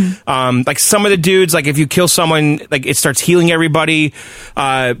on. Like some of the dudes, like if you kill someone, like it starts healing everybody.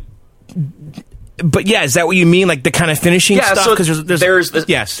 But yeah, is that what you mean? Like the kind of finishing stuff? So there's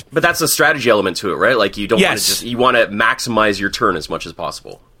yes. But that's a strategy element to it, right? Like you don't want to you want to maximize your turn as much as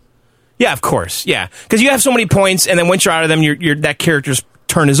possible. Yeah, of course. Yeah. Because you have so many points, and then once you're out of them, that character's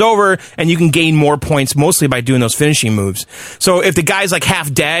turn is over, and you can gain more points mostly by doing those finishing moves. So if the guy's like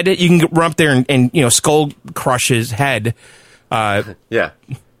half dead, you can run up there and skull crush his head. And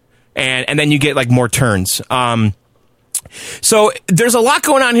then you get like more turns. So there's a lot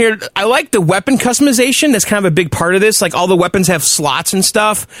going on here. I like the weapon customization. That's kind of a big part of this. Like all the weapons have slots and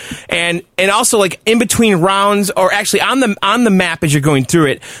stuff, and also like in between rounds, or actually on the map as you're going through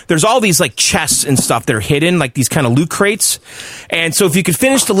it, there's all these like chests and stuff that are hidden, like these kind of loot crates. And so if you can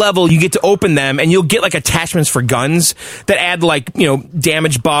finish the level, you get to open them, and you'll get like attachments for guns that add like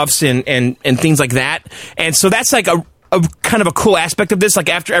damage buffs and things like that. And so that's like a kind of a cool aspect of this. Like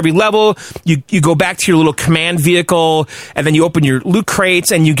after every level, you go back to your little command vehicle, and then you open your loot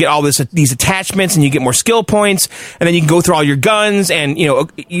crates, and you get all these attachments, and you get more skill points, and then you can go through all your guns, and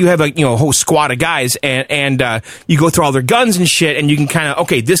you have a whole squad of guys, and you go through all their guns and shit, and you can kind of,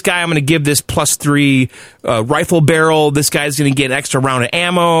 okay, this guy I'm going to give this +3 rifle barrel, this guy's going to get an extra round of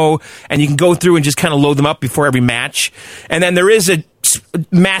ammo, and you can go through and just kind of load them up before every match. And then there is a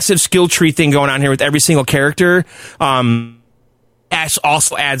massive skill tree thing going on here with every single character. Ash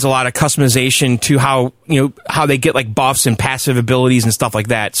also adds a lot of customization to how they get like buffs and passive abilities and stuff like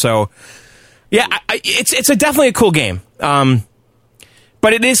that. So yeah, it's definitely a cool game.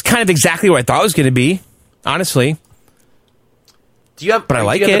 But it is kind of exactly what I thought it was going to be, honestly. Do you have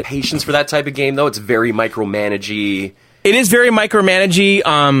the patience for that type of game though? It's very micromanagey. It is very micromanagey.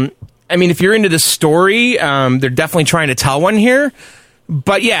 I mean, if you're into the story, they're definitely trying to tell one here.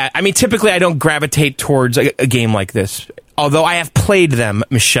 But yeah, I mean, typically I don't gravitate towards a game like this. Although I have played them,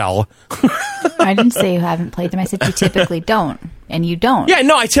 Michelle. I didn't say you haven't played them. I said you typically don't. And you don't. Yeah,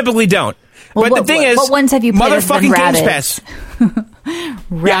 no, I typically don't. Well, but the thing is, what ones have you played motherfucking Games Pass.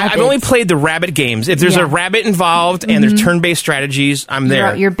 Yeah, I've only played the Rabbit games. If there's a rabbit involved and there's turn-based strategies, I'm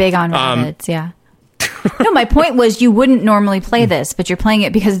there. You're big on rabbits, yeah. No, my point was you wouldn't normally play this, but you're playing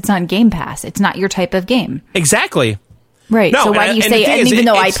it because it's on Game Pass. It's not your type of game. Exactly. Right. No, so why do you say, and even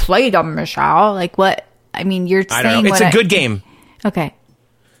though I played them, Michelle, like what? I mean, you're saying I don't know. It's a good game. Okay.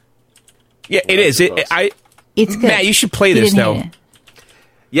 Yeah, it is. It's good. Matt, you should play this, though.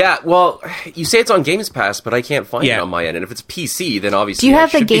 Yeah, well, you say it's on Games Pass, but I can't find it on my end. And if it's PC, then obviously... Do you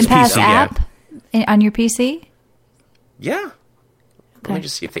have the Game Pass app on your PC? Yeah. Okay. Let me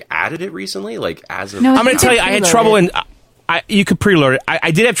just see if they added it recently, like as of... No, I'm going to tell you, I had trouble you could preload it.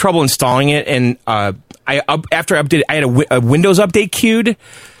 I did have trouble installing it, and after I updated, I had a Windows update queued,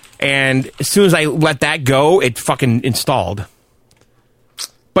 and as soon as I let that go, it fucking installed.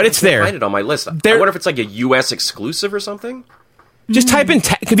 But it's there. I find it on my list. I wonder if it's like a US exclusive or something. Just type in...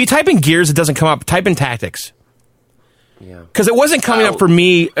 if you type in Gears, it doesn't come up. Type in Tactics. Yeah. Because it wasn't coming up for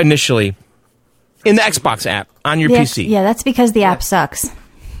me initially. In the Xbox app, on your PC. Yeah, that's because the app sucks.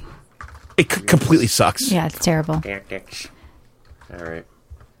 It completely sucks. Yeah, it's terrible. All right.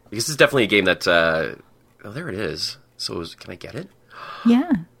 This is definitely a game that... oh, there it is. So can I get it?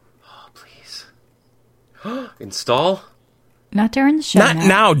 Yeah. Oh, please. Install? Not during the show. Not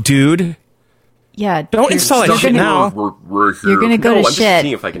now, dude. Yeah. Don't install that shit now. You're going to go to I'm shit. just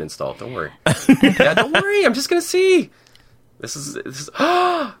seeing if I can install it. Don't worry. Yeah, don't worry. I'm just going to see. This is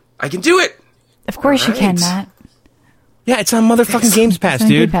I can do it. Of course you can, Matt. Yeah, it's on motherfucking Games Pass, dude.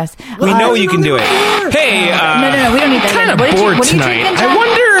 Game Pass. We know you can do it. Hey, no, we don't need that. Kind of bored tonight. I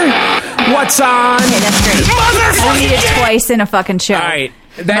wonder what's on. Okay, that's great. I don't need it twice in a fucking show. All right,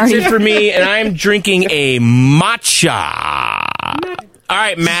 that's it for me, and I'm drinking a matcha. All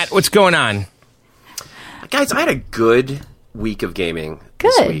right, Matt, what's going on? Guys, I had a good week of gaming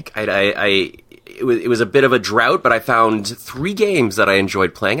this week. It was a bit of a drought, but I found 3 games that I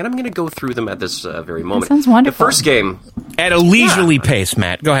enjoyed playing, and I'm going to go through them at this very moment. That sounds wonderful. The first game... At a leisurely pace,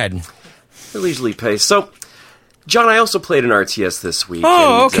 Matt. Go ahead. A leisurely pace. So, John, I also played an RTS this week.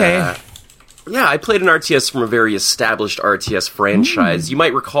 Oh, okay. Yeah, I played an RTS from a very established RTS franchise. You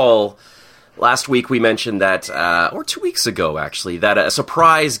might recall last week we mentioned that, or 2 weeks ago actually, that a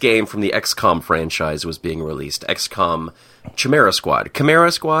surprise game from the Xcom franchise was being released. Xcom Chimera Squad.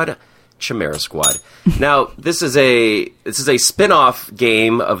 Chimera Squad? Chimera Squad. Now, this is a spin-off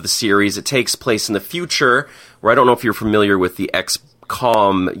game of the series. It takes place in the future, where I don't know if you're familiar with the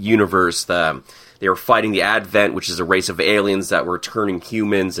Xcom universe. They were fighting the Advent, which is a race of aliens that were turning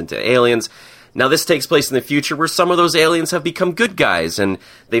humans into aliens. Now, this takes place in the future where some of those aliens have become good guys, and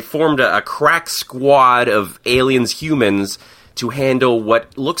they formed a crack squad of aliens-humans to handle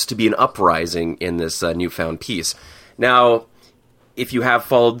what looks to be an uprising in this newfound peace. Now, if you have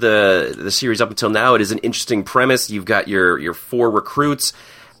followed the series up until now, it is an interesting premise. You've got your 4 recruits,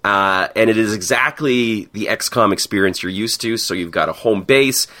 and it is exactly the XCOM experience you're used to. So you've got a home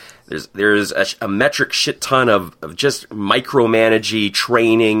base. There's a metric shit ton of just micromanaging,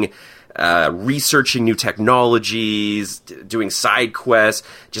 training, researching new technologies, doing side quests,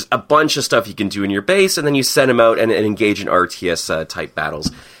 just a bunch of stuff you can do in your base, and then you send them out and engage in RTS type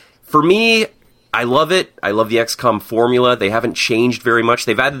battles. For me, I love it. I love the XCOM formula. They haven't changed very much.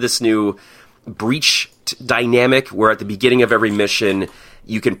 They've added this new breach dynamic where at the beginning of every mission,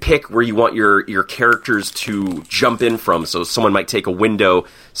 you can pick where you want your characters to jump in from. So someone might take a window,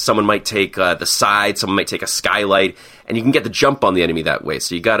 someone might take the side, someone might take a skylight, and you can get the jump on the enemy that way.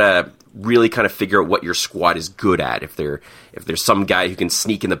 So you gotta really kind of figure out what your squad is good at. If there's some guy who can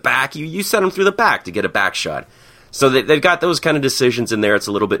sneak in the back, you send him through the back to get a back shot. So they've got those kind of decisions in there. It's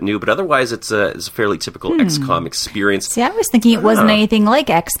a little bit new, but otherwise it's a fairly typical XCOM experience. See, I was thinking it wasn't anything like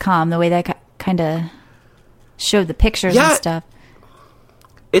XCOM, the way that kind of showed the pictures and stuff.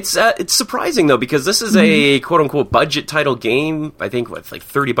 It's surprising, though, because this is a quote-unquote budget title game. I think, like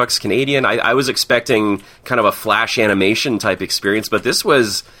 $30 Canadian. I was expecting kind of a flash animation type experience, but this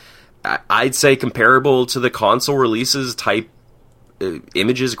was, I'd say, comparable to the console releases type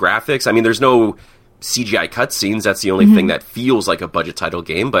images, graphics. I mean, there's no CGI cutscenes. That's the only thing that feels like a budget title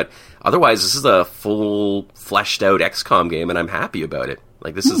game, but otherwise, this is a full, fleshed-out XCOM game, and I'm happy about it.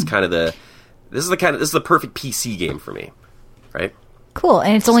 Like, this is the perfect PC game for me, right? Cool,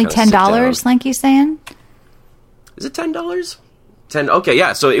 and it's only $10, like you saying? Is it $10? Okay,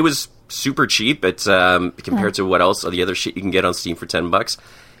 yeah. So it was super cheap. It's compared to what else, the other shit you can get on Steam for $10.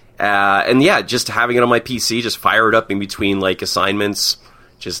 And yeah, just having it on my PC, just fire it up in between like assignments,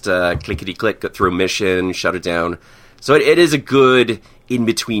 just clickety click, go through a mission, shut it down. So it is a good in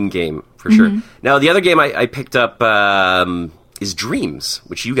between game for sure. Now the other game I picked up is Dreams,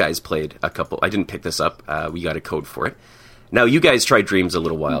 which you guys played a couple. I didn't pick this up. We got a code for it. Now, you guys tried Dreams a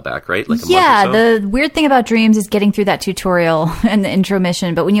little while back, right? Like a month or so? The weird thing about Dreams is getting through that tutorial and the intro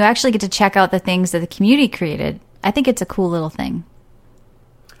mission, but when you actually get to check out the things that the community created, I think it's a cool little thing.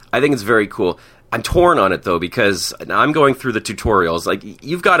 I think it's very cool. I'm torn on it, though, because I'm going through the tutorials. Like,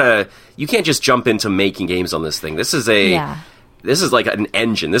 you can't just jump into making games on this thing. This is like an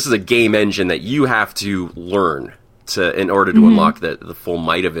engine. This is a game engine that you have to learn in order to unlock the full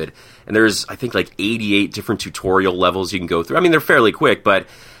might of it. And there's, I think, like 88 different tutorial levels you can go through. I mean, they're fairly quick, but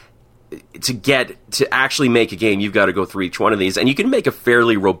to actually make a game, you've got to go through each one of these. And you can make a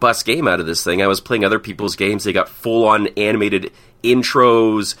fairly robust game out of this thing. I was playing other people's games. They got full-on animated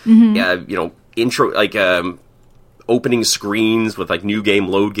intros, opening screens with, like, new game,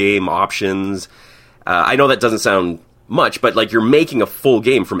 load game options. I know that doesn't sound much, but, like, you're making a full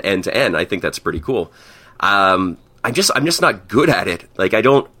game from end to end. I think that's pretty cool. I'm just not good at it. Like,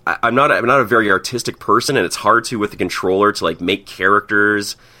 I'm not a very artistic person, and it's hard with the controller to like make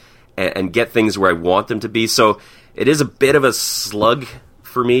characters and get things where I want them to be. So it is a bit of a slug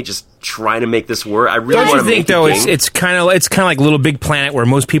for me, just trying to make this work. I really want to make though it's kind of like Little Big Planet, where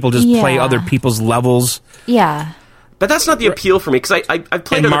most people just play other people's levels. Yeah. But that's not the appeal for me, because I've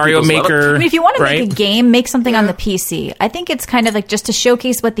played other Mario Maker. I mean, if you want to make a game, make something on the PC. I think it's kind of like just to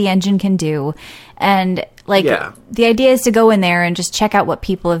showcase what the engine can do. And like the idea is to go in there and just check out what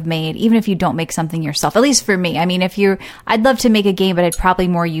people have made, even if you don't make something yourself. At least for me. I mean, I'd love to make a game, but I'd probably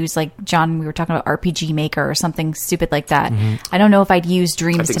more use, like, John, we were talking about RPG Maker or something stupid like that. I don't know if I'd use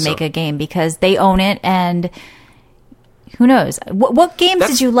Dreams to make a game, because they own it, and who knows? What games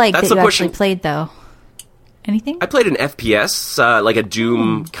did you like that you actually played, though? Anything? I played an FPS, like a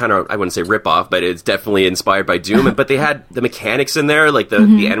Doom kind of, I wouldn't say rip-off, but it's definitely inspired by Doom. But they had the mechanics in there, like the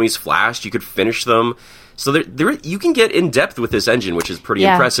enemies flashed, you could finish them. So you can get in-depth with this engine, which is pretty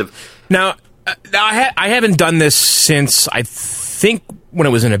impressive. Now I haven't done this since, I think, when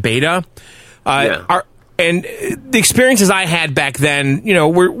it was in a beta. And the experiences I had back then,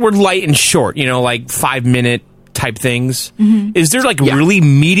 were light and short, like 5-minute type things. Is there like really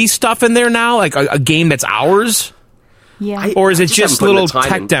meaty stuff in there now? Like a game that's ours? Yeah. Or is it just little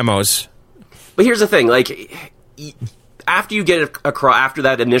tech demos? But here's the thing, like, after you get across, after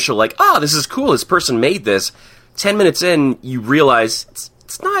that initial, like, oh, this is cool, this person made this, 10 minutes in, you realize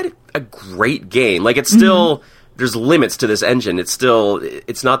it's not a great game. Like, it's still, there's limits to this engine. It's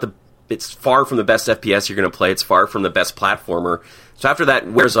far from the best FPS you're going to play. It's far from the best platformer. So after that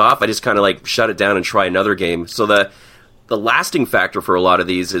wears off, I just kind of, like, shut it down and try another game. So the lasting factor for a lot of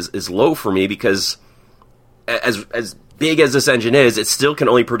these is low for me, because as big as this engine is, it still can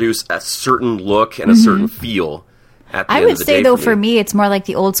only produce a certain look and a certain feel. I would say, though, for me, it's more like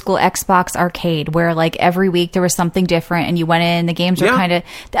the old school Xbox arcade, where like every week there was something different, and you went in. The games were kind of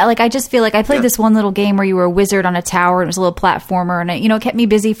like, I just feel like I played this one little game where you were a wizard on a tower, and it was a little platformer, and it kept me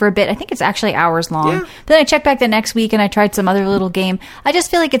busy for a bit. I think it's actually hours long. But then I checked back the next week and I tried some other little game. I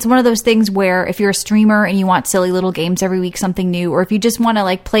just feel like it's one of those things where if you're a streamer and you want silly little games every week, something new, or if you just want to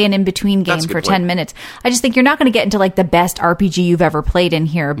like play an in between game for 10 minutes, I just think you're not going to get into like the best RPG you've ever played in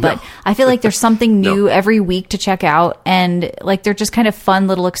here. But I feel like there's something new every week to check out. And like they're just kind of fun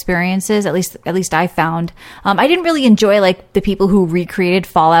little experiences. At least I found. I didn't really enjoy like the people who recreated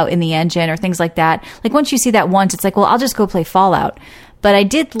Fallout in the engine or things like that. Like once you see that once, it's like, well, I'll just go play Fallout. But I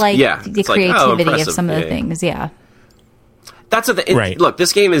did like the creativity of some of the things. Yeah, that's the thing. Right. Look,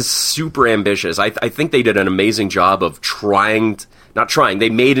 this game is super ambitious. I think they did an amazing job of They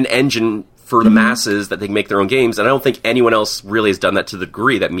made an engine for the masses that they can make their own games, and I don't think anyone else really has done that to the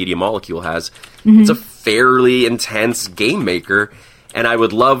degree that Media Molecule has. It's a fairly intense game maker, and I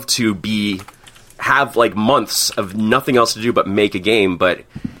would love to have like months of nothing else to do but make a game, but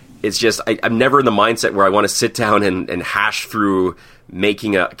it's just I'm never in the mindset where I want to sit down and hash through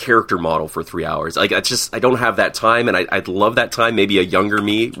making a character model for 3 hours. Like I don't have that time, and I'd love that time. Maybe a younger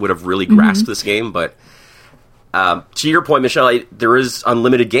me would have really grasped this game, but to your point, Michelle, there is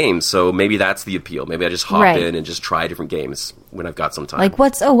unlimited games, so maybe that's the appeal. Maybe I just hop in and just try different games when I've got some time. Like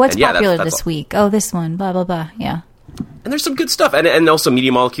what's popular this week? Oh, this one, blah blah blah. Yeah. And there's some good stuff, and also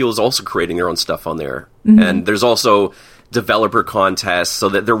Media Molecule is also creating their own stuff on there, and there's also developer contests, so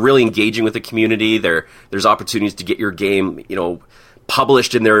that they're really engaging with the community. There's opportunities to get your game,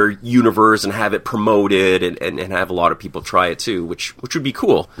 published in their universe and have it promoted, and have a lot of people try it too, which would be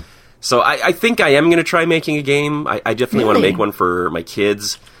cool. So I think I am going to try making a game. I definitely want to make one for my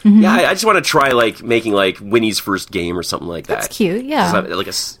kids. Yeah, I just want to try like making like Winnie's first game or something like that. That's cute. Yeah.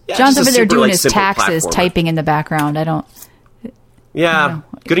 John's over there doing his taxes, typing in the background. I don't. Yeah,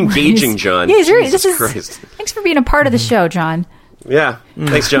 good engaging, John. Yeah, thanks for being a part of the show, John. Yeah,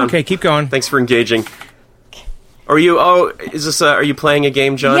 thanks, John. Okay, keep going. Thanks for engaging. Are you are you playing a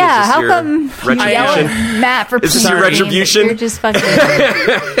game, John? Yeah, is this how your come retribution? Matt for is this your retribution? You're just fucking.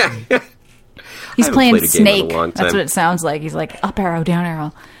 He's playing Snake. That's what it sounds like. He's like up arrow, down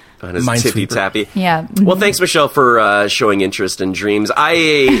arrow. On his tippy-tappy. Yeah. Well, thanks, Michelle, for showing interest in Dreams.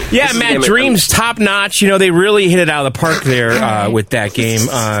 Matt, Dreams, top-notch. They really hit it out of the park there with that game.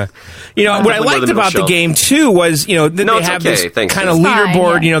 What I liked about the game, too, was, they have this kind of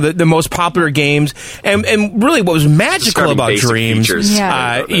leaderboard, the most popular games. And really what was magical about Dreams,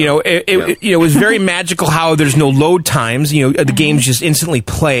 it was very magical how there's no load times. The games just instantly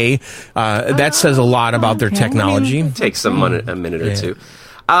play. That says a lot about their technology. It takes a minute or two.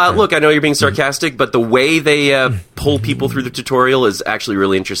 Look, I know you're being sarcastic, but the way they pull people through the tutorial is actually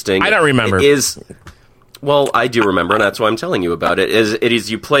really interesting. I don't remember. Well, I do remember, and that's why I'm telling you about it. It is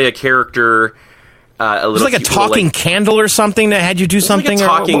you play a character. It was like a talking candle or something that had you do something. Like a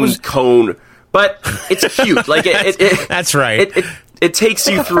talking cone, but it's cute. Like it that's right. It takes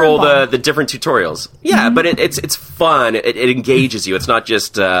you through all the different tutorials. Yeah, but it's fun. It engages you. It's not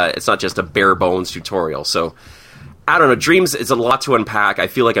just a bare bones tutorial. So. I don't know. Dreams is a lot to unpack. I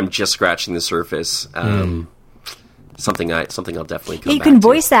feel like I'm just scratching the surface. Something I'll definitely come back to. You can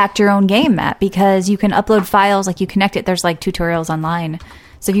voice act your own game, Matt, because you can upload files. Like you connect it. There's like tutorials online.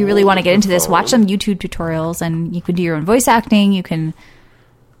 So if you really want to get into this, watch some YouTube tutorials, and you can do your own voice acting. You can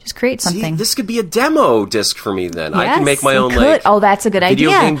just create something. See, this could be a demo disc for me. Then I can make my own. That's a good idea.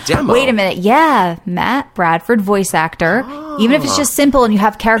 Video game demo. Wait a minute. Yeah, Matt Bradford, voice actor. Even if it's just simple, and you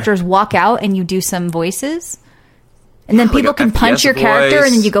have characters walk out, and you do some voices. And then people can punch your character,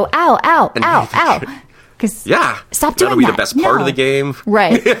 and then you go, ow, ow, ow, ow. Stop doing that. That'll be the best part of the game.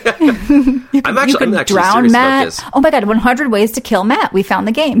 Right. I'm actually drown serious Matt. about this. Oh my God, 100 ways to kill Matt. We found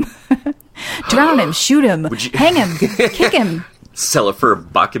the game. Drown him, shoot him, hang him, kick him. Sell it for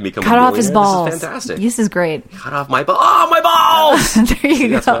 $1 and become cut off his balls. This is fantastic. This is great. Cut off my balls. Oh, my balls! There you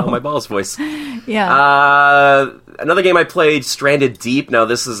go. That's my balls voice. Yeah. Another game I played, Stranded Deep. Now,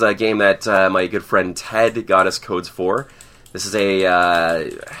 this is a game that my good friend Ted got us codes for. This is I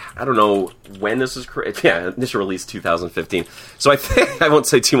don't know when this was created. Yeah, initial release 2015. So I think I won't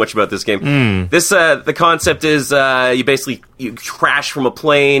say too much about this game. This the concept is you crash from a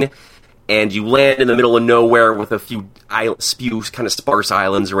plane and you land in the middle of nowhere with a few kind of sparse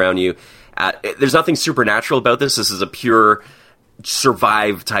islands around you. There's nothing supernatural about this. This is a pure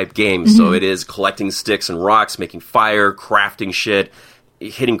survive type game. So it is collecting sticks and rocks, making fire, crafting shit,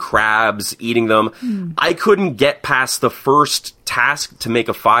 hitting crabs, eating them. I couldn't get past the first task to make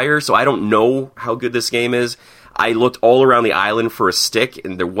a fire, so I don't know how good this game is. I looked all around the island for a stick,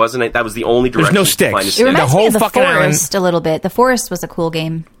 and there wasn't. That was the only direction. There's no sticks. It reminds me of the fucking Forest a little bit. The Forest was a cool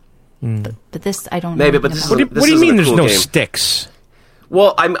game, but this I don't know. Maybe, but what do you mean? There's no sticks?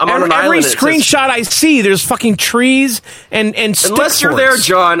 Well, I'm on an island. Every screenshot I see, there's fucking trees and sticks. Unless you're there,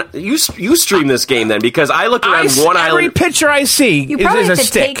 John, you stream this game then, because I looked around one island. Every picture I see you probably is have a to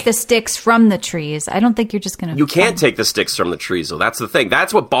stick. take the sticks from the trees. I don't think you're just going to. You can't take the sticks from the trees, though. That's the thing.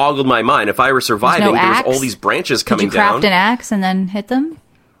 That's what boggled my mind. If I were surviving, there's all these branches coming down. Could you craft an axe and then hit them?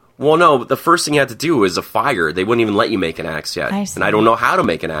 Well, no, the first thing you had to do was a fire. They wouldn't even let you make an axe yet. And I don't know how to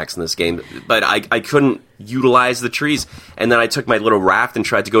make an axe in this game, but I couldn't utilize the trees. And then I took my little raft and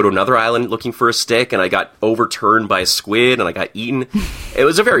tried to go to another island looking for a stick, and I got overturned by a squid, and I got eaten. It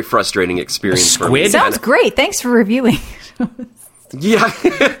was a very frustrating experience for me. Sounds great. Thanks for reviewing. Yeah.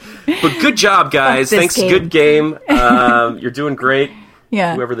 But good job, guys. Thanks. Game. Good game. You're doing great.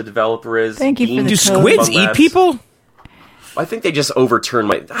 Yeah. Whoever the developer is. Thank you for the Do squids eat people? I think they just overturned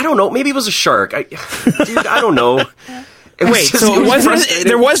my... I don't know. Maybe it was a shark. Dude, I don't know. Wait, so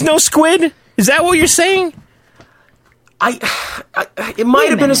there was no squid? Is that what you're saying? It might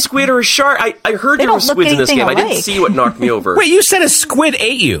have been a squid or a shark. I heard there were squids in this game. I didn't see what knocked me over. Wait, you said a squid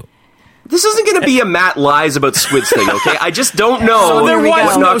ate you? This isn't going to be a Matt lies about squids thing, okay? I just don't know so there was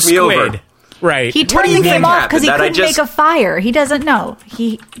what no knocked me over. Squid. Right. He turned the game off because he couldn't make a fire. He doesn't know.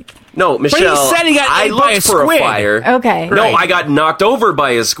 No, Michelle, but he said he got I ate by looked a for squid. a fire. Okay. No, I got knocked over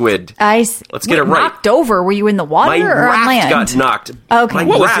by a squid. Let's get it right. Knocked over? Were you in the water or on land? Got knocked. Okay.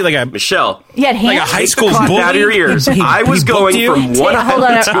 What was he, like a... Michelle. You had hands? Like a high school bully? Out of your ears. I was going from one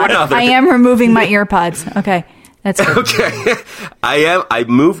island to another. I am removing my ear pods. Okay. That's good. Okay. I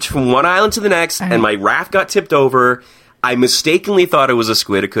moved from one island to the next, and my raft got tipped over. I mistakenly thought it was a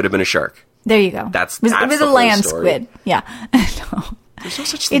squid. It could have been a shark. There you go. It was a land squid. Yeah. No. There's no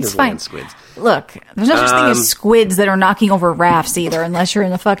such thing as fine. land squids. Look, there's no such thing as squids that are knocking over rafts either, unless you're in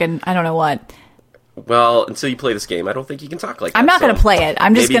the fucking, I don't know what. Well, until you play this game, I don't think you can talk like that. I'm not going to play it.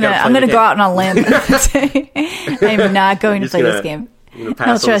 I'm just going to, go out on a limb and say, I'm not going to play this game. I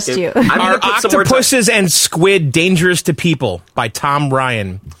don't trust you. Are Octopuses and Squid Dangerous to People by Tom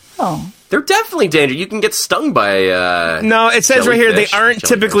Ryan? Oh. They're definitely dangerous. You can get stung by no, it says right here they aren't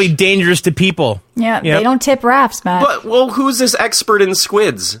typically dangerous to people. Yeah, they don't tip rafts, Matt. But, who's this expert in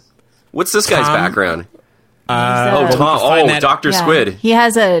squids? What's this guy's background? Tom. Dr. Squid. He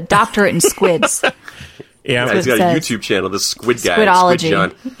has a doctorate in squids. Yeah, he's got a YouTube channel, the Squid Guy. Squidology. Squid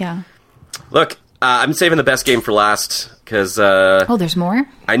John. Yeah. Look, I'm saving the best game for last, because... there's more?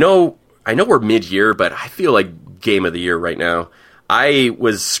 I know we're mid-year, but I feel like game of the year right now. I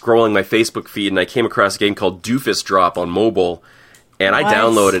was scrolling my Facebook feed and I came across a game called Doofus Drop on mobile, and I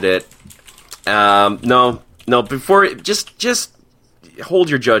downloaded it. No, before just hold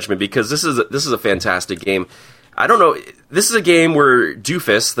your judgment, because this is a fantastic game. I don't know. This is a game where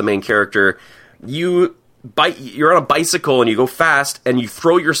Doofus, the main character, you're on a bicycle and you go fast and you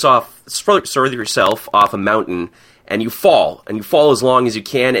throw yourself off a mountain. And you fall as long as you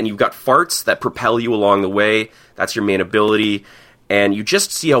can, and you've got farts that propel you along the way. That's your main ability. And you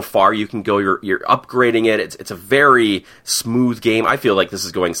just see how far you can go. You're upgrading it. It's a very smooth game. I feel like this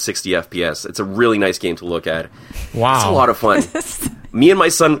is going 60 FPS. It's a really nice game to look at. Wow. It's a lot of fun. Me and my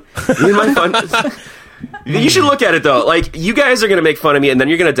son... You should look at it, though. Like, you guys are going to make fun of me, and then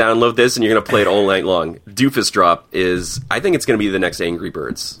you're going to download this, and you're going to play it all night long. Doofus Drop is... I think it's going to be the next Angry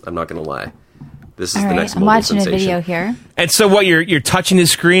Birds. I'm not going to lie. This is the next mobile I'm watching sensation. a video here. And so what, you're touching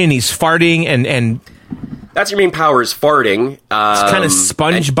his screen, and he's farting, and... That's your main power, is farting. It's kind of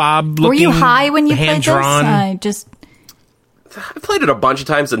SpongeBob looking. Were you high when you played this? I played it a bunch of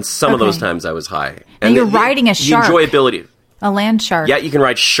times, and some of those times I was high. And you're riding a shark. The enjoyability. A land shark. Yeah, you can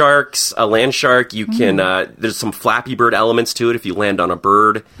ride sharks, a land shark. You can... there's some Flappy Bird elements to it if you land on a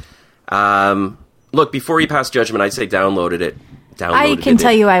bird. Look, before you pass judgment, I'd say download it. I can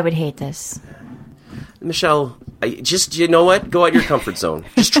tell you I would hate this. Michelle, You know what? Go out your comfort zone.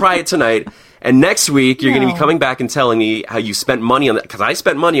 Just try it tonight. And next week, you're going to be coming back and telling me how you spent money on that. Because I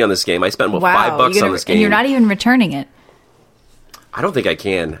spent money on this game. I spent, $5 on this game. And you're not even returning it. I don't think I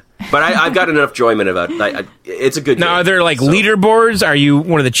can. But I've got enough enjoyment about it. It's a good game. Now, are there, leaderboards? Are you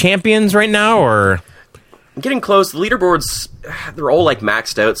one of the champions right now, or...? I'm getting close. The leaderboards, they're all,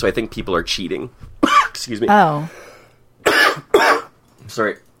 maxed out, so I think people are cheating. Excuse me. Oh.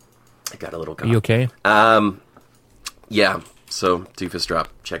 Sorry. I got a little cough. Are you okay? Yeah. So, Doofus Drop.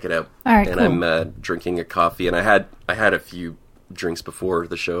 Check it out. All right, and cool. I'm drinking a coffee, and I had a few drinks before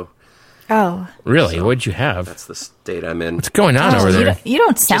the show. Oh. Really? So, what'd you have? That's the state I'm in. What's going on over there? You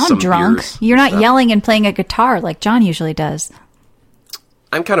don't sound drunk. You're not yelling and playing a guitar like John usually does.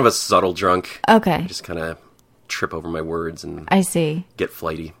 I'm kind of a subtle drunk. Okay. I just kind of trip over my words and I see. Get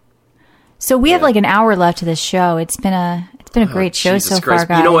flighty. So we have an hour left to this show. It's been a great show Jesus so Christ.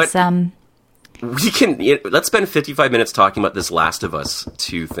 far, guys. You know what? Let's spend 55 minutes talking about this Last of Us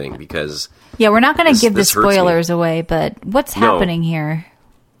 2 thing because we're not going to give the spoilers away, but what's happening here?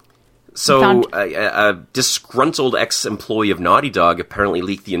 So a disgruntled ex-employee of Naughty Dog apparently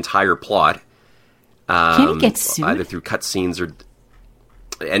leaked the entire plot. Can he get sued? Either through cutscenes or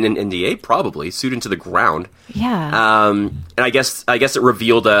and an NDA, probably sued into the ground. Yeah. And I guess it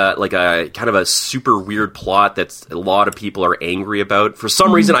revealed a kind of a super weird plot that a lot of people are angry about. For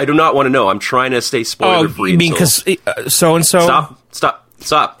some reason, I do not want to know. I'm trying to stay spoiler free. You mean because so and so?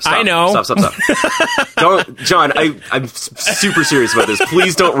 Stop. I know. Stop. Don't, John. I'm super serious about this.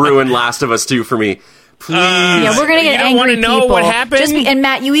 Please don't ruin Last of Us 2 for me. Please. We're gonna get angry people. Know what happened? And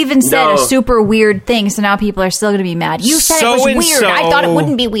Matt, you even said a super weird thing, so now people are still gonna be mad. You said it was weird. I thought it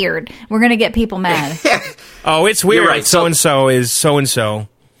wouldn't be weird. We're gonna get people mad. Oh, it's weird. Right. So and so is so and so.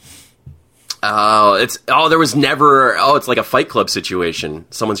 There was never. It's like a Fight Club situation.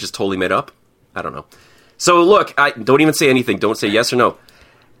 Someone's just totally made up. I don't know. So look, don't even say anything. Don't say yes or no.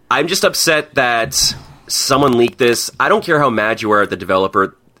 I'm just upset that someone leaked this. I don't care how mad you are at the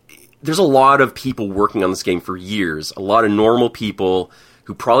developer. There's a lot of people working on this game for years. A lot of normal people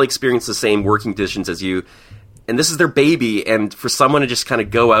who probably experience the same working conditions as you. And this is their baby. And for someone to just kind of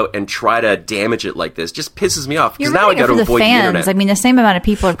go out and try to damage it like this just pisses me off. Because now I got to avoid the internet. I mean, the same amount of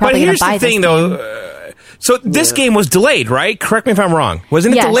people are probably going to buy this game. But here's the thing, though. So this game was delayed, right? Correct me if I'm wrong.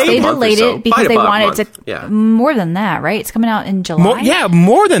 Wasn't it delayed? Yes, they delayed it because they wanted to... More than that, right? It's coming out in July?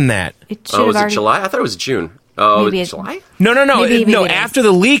 More than that. Was it July? I thought it was June. Oh, maybe July? No. After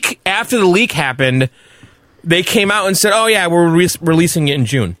the leak happened, they came out and said, "Oh yeah, we're releasing it in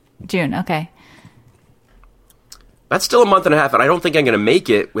June." June, okay. That's still a month and a half, and I don't think I'm going to make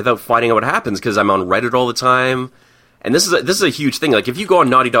it without finding out what happens because I'm on Reddit all the time, and this is a huge thing. Like if you go on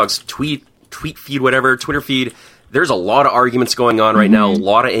Naughty Dog's tweet feed, whatever, Twitter feed, there's a lot of arguments going on right now. A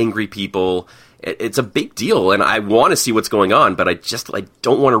lot of angry people. It's a big deal, and I want to see what's going on, but I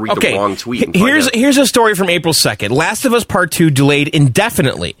don't want to read the wrong tweet. Here's a story from April 2nd. Last of Us Part 2 delayed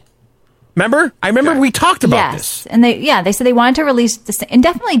indefinitely. Remember? I remember we talked about this. And they said they wanted to release this.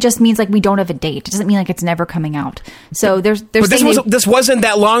 Indefinitely just means we don't have a date. It doesn't mean it's never coming out. So this wasn't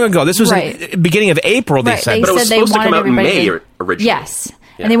that long ago. This was the beginning of April. They said, but it was supposed to come out in May originally. Yes.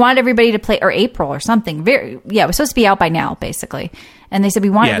 Yeah. And they wanted everybody to play, or April or something. It was supposed to be out by now, basically. And they said, we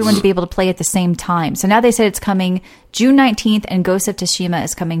want everyone to be able to play at the same time. So now they said it's coming June 19th, and Ghost of Tsushima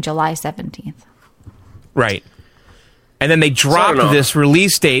is coming July 17th. Right. And then they dropped this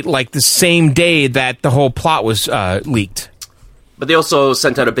release date the same day that the whole plot was leaked. But they also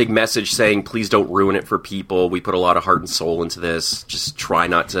sent out a big message saying, please don't ruin it for people. We put a lot of heart and soul into this. Just try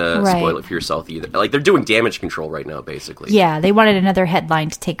not to spoil it for yourself either. They're doing damage control right now, basically. Yeah, they wanted another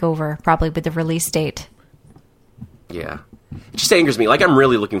headline to take over, probably with the release date. Yeah. It just angers me. I'm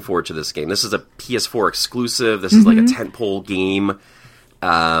really looking forward to this game. This is a PS4 exclusive. This is a tentpole game.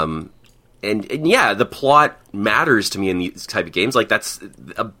 And the plot matters to me in these type of games. That's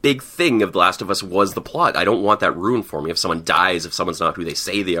a big thing of The Last of Us was the plot. I don't want that ruined for me. If someone dies, if someone's not who they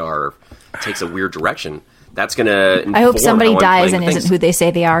say they are, or takes a weird direction, that's going to I hope somebody dies and isn't who they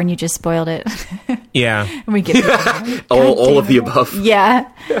say they are, and you just spoiled it. Yeah. And we get all of the above. Yeah.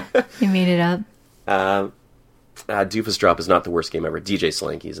 You made it up. Doofus Drop is not the worst game ever. DJ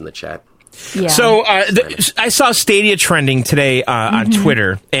Slanky's in the chat. Yeah. So I saw Stadia trending today on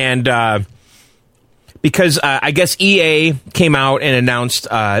Twitter, and because I guess EA came out and announced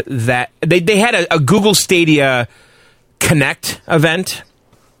that they had a Google Stadia Connect event,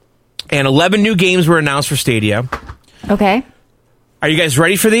 and 11 new games were announced for Stadia. Okay. Are you guys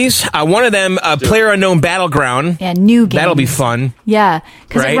ready for these? One of them, PlayerUnknown Battleground. Yeah, new games. That'll be fun. Yeah,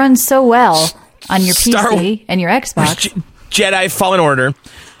 because it runs so well on your PC and your Xbox. Jedi Fallen Order.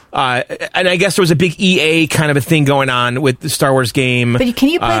 And I guess there was a big EA kind of a thing going on with the Star Wars game. But can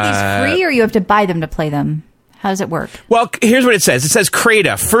you play these free, or you have to buy them to play them? How does it work? Well, here's what it says. It says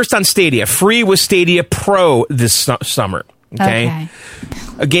Crata, first on Stadia, free with Stadia Pro this summer. Okay.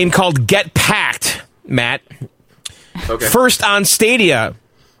 A game called Get Packed, Matt. Okay. First on Stadia,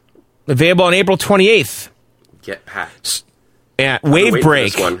 available on April 28th. Get Packed. Yeah, Wave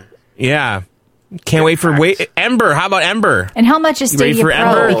Break. Yeah. Can't wait for Ember. How about Ember? And how much is Stadia Pro?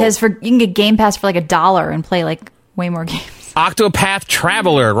 Ember? Because you can get Game Pass for like $1 and play like way more games. Octopath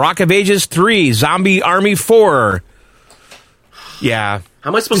Traveler, Rock of Ages 3, Zombie Army 4. Yeah. How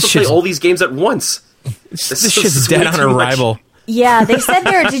am I supposed to play all these games at once? This shit's dead on arrival. Yeah, they said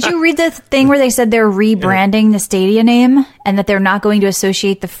did you read the thing where they said they're rebranding the Stadia name and that they're not going to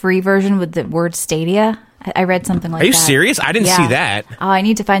associate the free version with the word Stadia? I read something like that. Are you serious? I didn't see that. Oh, I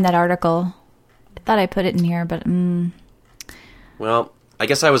need to find that article. I thought I put it in here, but... Well, I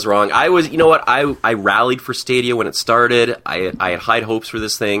guess I was wrong. You know what? I rallied for Stadia when it started. I had high hopes for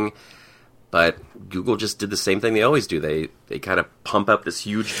this thing, but Google just did the same thing they always do. They kind of pump up this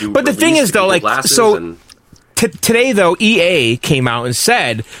huge new But the thing is, though, like, so today, though, EA came out and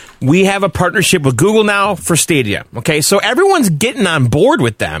said, we have a partnership with Google now for Stadia. Okay, so everyone's getting on board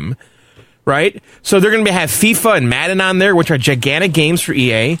with them, right? So they're going to have FIFA and Madden on there, which are gigantic games for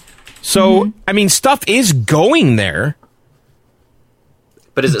EA. So, I mean, stuff is going there.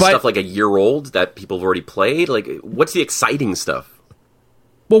 But is it stuff like a year old that people have already played? Like, what's the exciting stuff?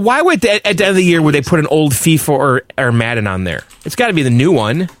 Well, why would at the end of the year would they put an old FIFA or Madden on there? It's got to be the new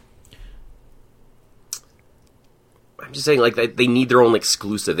one. I'm just saying, like, they need their own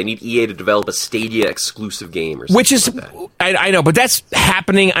exclusive. They need EA to develop a Stadia exclusive game or something. Which is, like that. I know, but that's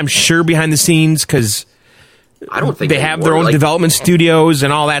happening, I'm sure, behind the scenes because I don't think they have their own development studios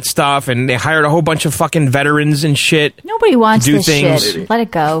and all that stuff, and they hired a whole bunch of fucking veterans and shit. Nobody wants to do this things. shit. Let it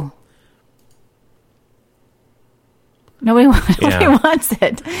go. Nobody wants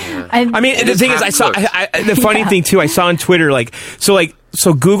it. I mean, the thing is, I saw the funny thing too. I saw on Twitter,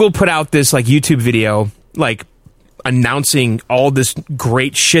 so Google put out this like YouTube video, like announcing all this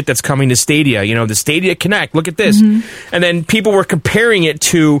great shit that's coming to Stadia. You know, the Stadia Connect. Look at this, and then people were comparing it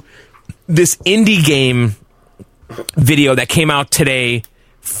to this indie game video that came out today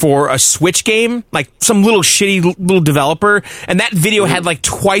for a Switch game, like some little shitty little developer, and that video had like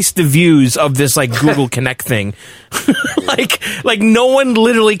twice the views of this like Google Connect thing. like no one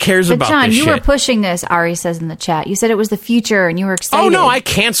literally cares about John, this shit. you were pushing this, Ari says in the chat. You said it was the future and you were excited. Oh no, I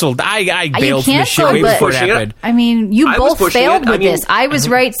canceled. I bailed from the shit way before it happened. I mean, you both failed with this. I was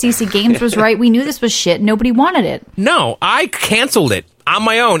right, CC Games was right. We knew this was shit. Nobody wanted it. No, I canceled it on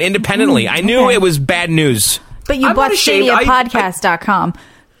my own, independently. I knew it was bad news. But you bought StadiaPodcast.com.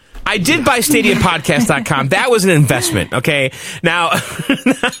 I did buy StadiaPodcast.com. That was an investment, okay? Now,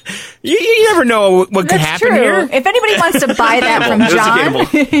 you never know what could happen here. If anybody wants to buy that from John,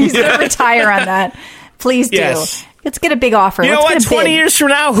 he's going to retire on that. Please do. Yes. Let's get a big offer. You know what? 20 years from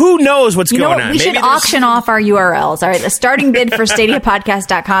now, who knows what's going on? We should auction off our URLs. All right, the starting bid for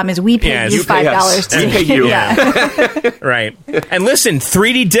StadiaPodcast.com is we pay you $5 to pay you. Yeah. Right. And listen,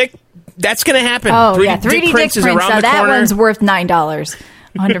 3D Dick, that's going to happen. Oh, 3D Dick Prince is around the corner. That one's worth $9.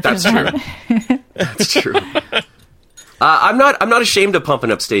 100%. That's true. I'm not ashamed of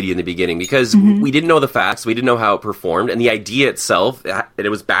pumping up Stadia in the beginning because we didn't know the facts, we didn't know how it performed, and the idea itself that it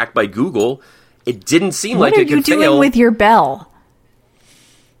was backed by Google, it didn't seem like it could fail. What are you doing with your bell?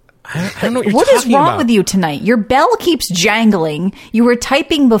 I don't know what you're What is talking wrong about. with you tonight? Your bell keeps jangling. You were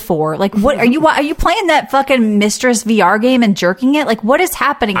typing before. Like, what are you playing that fucking Mistress VR game and jerking it? Like, what is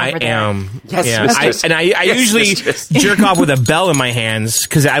happening over there? I am. Yes, yeah. Mistress. I usually Mistress. jerk off with a bell in my hands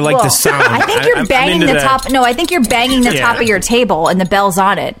because I like the sound. I think you're banging the top. No, I think you're banging the top of your table and the bell's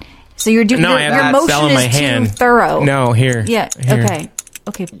on it. So you're doing No, I have your that bell motion in my is too hand. thorough. No, here. Yeah. Here. Okay.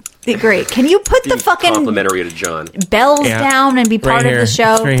 Great. Can you put the fucking complimentary to John bells down and be part of the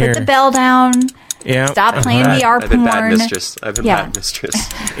show? Put the bell down. Yeah. Stop playing VR I've been porn. bad mistress. I've been bad mistress.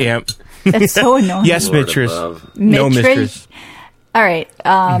 Yeah. That's so annoying. Yes, Lord mistress. above. No, mistress. All right.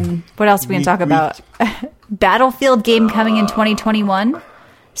 What else are we going to talk about? Battlefield game coming in 2021.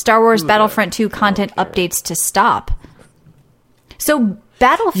 Star Wars Battlefront 2 content updates to stop. So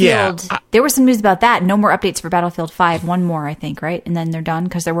Battlefield, there was some news about that. No more updates for Battlefield 5. One more, I think, right? And then they're done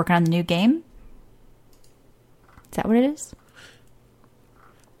because they're working on the new game. Is that what it is?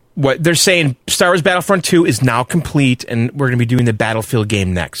 What they're saying, Star Wars Battlefront 2 is now complete, and we're going to be doing the Battlefield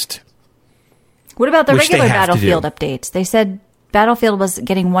game next. What about the Which they regular have to Battlefield do. updates? They said Battlefield was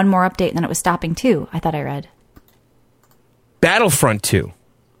getting one more update, and then it was stopping too. I thought I read. Battlefront 2.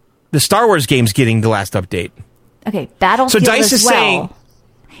 The Star Wars game's getting the last update. Okay, Battlefield So DICE as is well. saying...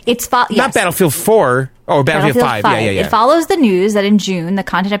 It's not Battlefield 4. Oh, Battlefield 5. Yeah. It follows the news that in June, the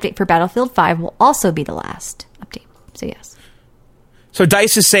content update for Battlefield 5 will also be the last update. So, yes. So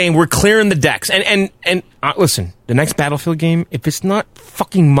DICE is saying we're clearing the decks. And listen, the next Battlefield game, if it's not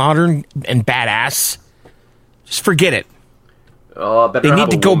fucking modern and badass, just forget it. They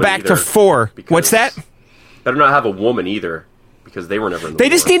need to go back to 4. What's that? Better not have a woman either, because they were never in the They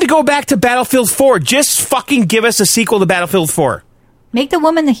just need to go back to Battlefield 4. Just fucking give us a sequel to Battlefield 4. Make the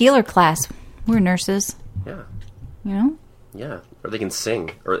woman the healer class. We're nurses. Yeah. You know? Yeah. Or they can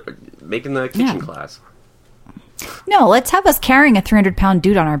sing. Or making the kitchen class. No, let's have us carrying a 300-pound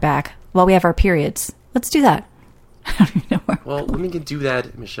dude on our back while we have our periods. Let's do that. I don't even know where. Well, women can do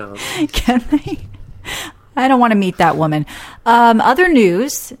that, Michelle. Can they? I don't want to meet that woman. Other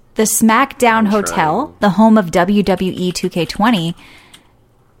news, the SmackDown Hotel, the home of WWE 2K20.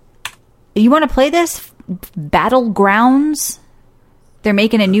 You want to play this? Battlegrounds? They're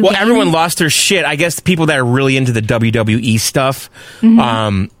making a new game. Everyone lost their shit. I guess the people that are really into the WWE stuff.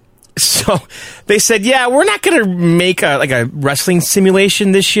 So they said, yeah, we're not going to make a wrestling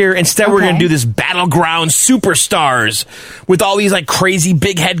simulation this year. Instead, we're going to do this Battleground Superstars with all these like crazy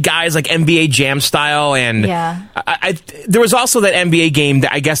big head guys like NBA Jam style. And there was also that NBA game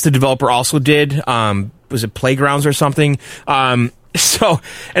that I guess the developer also did. Was it Playgrounds or something? So,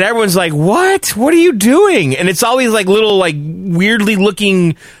 and everyone's like, what are you doing? And it's all these like little like weirdly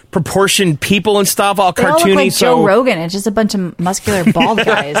looking proportioned people and stuff, all they cartoony. All look like Joe Rogan. It's just a bunch of muscular bald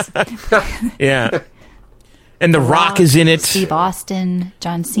guys. Yeah. And The Rock is in it. Steve Austin,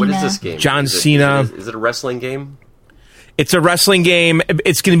 John Cena. What is this game? John Cena. Is it a wrestling game? It's a wrestling game.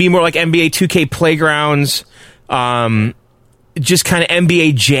 It's going to be more like NBA 2K Playgrounds. Just kind of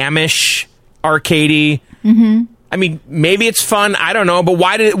NBA Jam-ish, arcadey. I mean, maybe it's fun. I don't know, but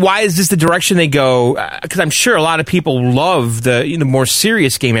why is this the direction they go? Because I'm sure a lot of people love the more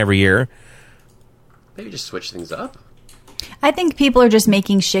serious game every year. Maybe just switch things up. I think people are just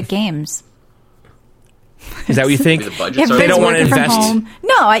making shit games. Is that what you think? They don't want to invest.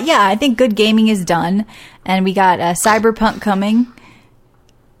 No, I think good gaming is done, and we got Cyberpunk coming,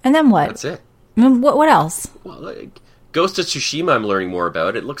 and then what? That's it. What else? Well, Ghost of Tsushima, I'm learning more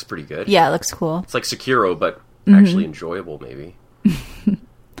about. It looks pretty good. Yeah, it looks cool. It's like Sekiro, but actually enjoyable, maybe.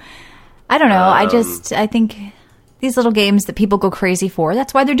 I don't know. I think these little games that people go crazy for,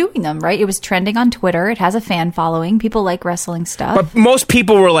 that's why they're doing them, right? It was trending on Twitter. It has a fan following. People like wrestling stuff. But most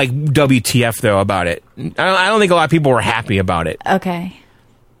people were like, WTF, though, about it. I don't think a lot of people were happy about it. Okay.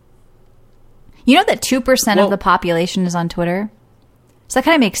 You know that 2% of the population is on Twitter? So that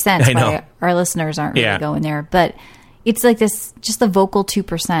kind of makes sense why our listeners aren't really going there. But it's like this, just the vocal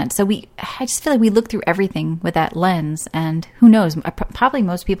 2%. So I just feel like we look through everything with that lens, and who knows? Probably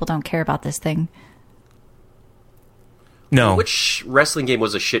most people don't care about this thing. No. Which wrestling game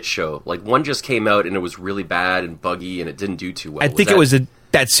was a shit show? Like, one just came out and it was really bad and buggy and it didn't do too well. I think it was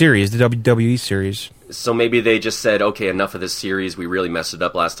that series, the WWE series. So maybe they just said, okay, enough of this series. We really messed it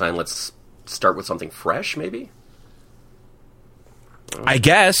up last time. Let's start with something fresh, maybe? I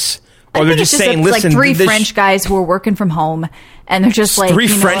guess. Or they're just saying, listen, like three French guys who are working from home, and they're just like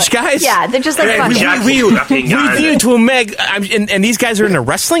French guys. Yeah, they're just like we need to make, and these guys are into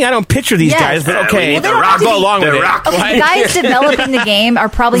wrestling. I don't picture these guys, but okay, go along with it. Okay, the guys developing the game are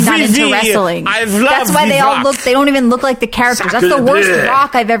probably not into wrestling. That's why they all look. They don't even look like the characters. That's the worst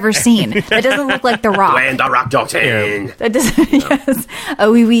Rock I've ever seen. That doesn't look like the Rock. When the Rock talking. That doesn't. Yes.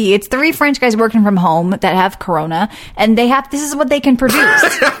 Oui. It's three French guys working from home that have Corona, and they have. This is what they can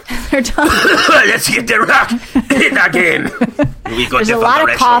produce. They're done. Let's get the Rock in that game. There's a lot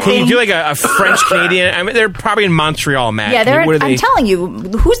of coughing. Can you do like a French Canadian? I mean, they're probably in Montreal, Matt. Yeah, I'm telling you,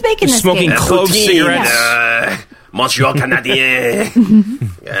 who's making this smoking game? clove cigarettes. Montreal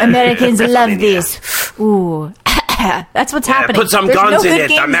Canadien. Americans love this. Ooh, that's what's happening. Put some guns in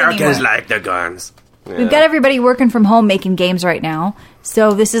it. Americans like the guns. Yeah. We've got everybody working from home making games right now.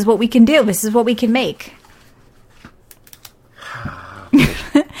 So this is what we can do. This is what we can make.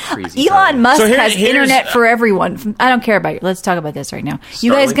 Elon Musk has internet for everyone. I don't care about you. Let's talk about this right now. Starlink?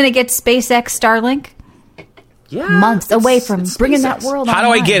 You guys going to get SpaceX Starlink? Yeah, months away from bringing that world How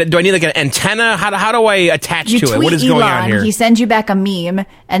online. do I get it? Do I need like an antenna? How do I attach to it? What is going on here? He sends you back a meme,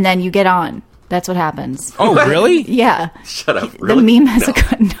 and then you get on. That's what happens. Oh, really? Yeah. Shut up. Really? The meme has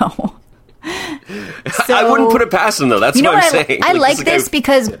no. So, I wouldn't put it past him, though. That's what I'm saying. I like this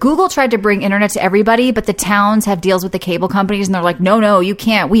because Google tried to bring internet to everybody, but the towns have deals with the cable companies, and they're like, no, you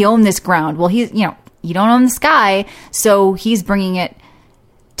can't. We own this ground. Well, you don't own the sky, so he's bringing it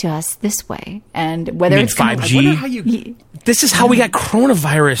to us this way. And whether You mean it's gonna- 5G? This is how we got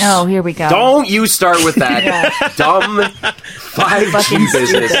coronavirus. Oh, here we go. Don't you start with that dumb 5G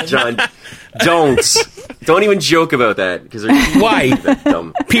business, John. Don't even joke about that because Why?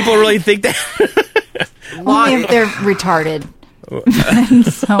 Dumb. People really think that? Only if they're retarded.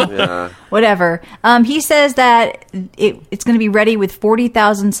 So, whatever. He says that it's going to be ready with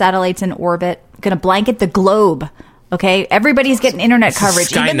 40,000 satellites in orbit, going to blanket the globe. Okay, everybody's getting internet coverage.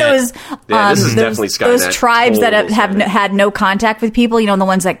 Skynet. Even those this is definitely Skynet. those tribes that have Skynet. had no contact with people, the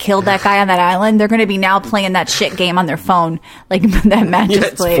ones that killed that guy on that island, they're going to be now playing that shit game on their phone, like that Matt just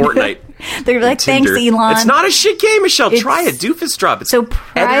It's played. Fortnite. They're like, thanks, Tinder. Elon. It's not a shit game, Michelle. Try It's- it. Doofus Drop. It's So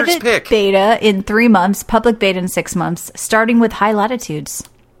editor's private pick. beta in 3 months, public beta in 6 months, starting with high latitudes.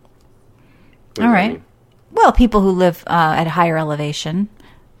 What All does that right. mean? Well, people who live at higher elevation.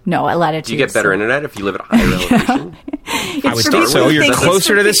 No, at latitudes. Do you get better internet if you live at a higher elevation? I would think so. You're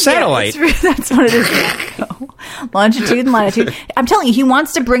closer to the satellite. That's what it is. Longitude and latitude. I'm telling you, he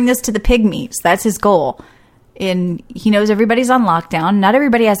wants to bring this to the pygmies. That's his goal. And he knows everybody's on lockdown. Not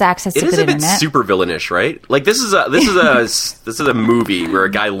everybody has access to It is good a bit internet. super villainish, right? Like this is a movie where a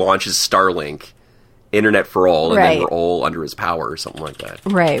guy launches Starlink, internet for all, and Right. then we're all under his power or something like that.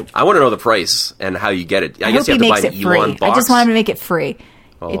 Right. I want to know the price and how you get it. I guess hope you he have to makes buy it an Elon free. box. I just want him to make it free.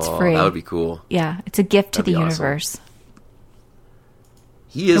 It's free. That would be cool. Yeah, it's a gift to That'd the be awesome. universe.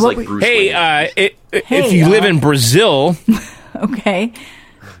 He is What like we- Bruce Hey, Wayne. if you live in Brazil, Okay.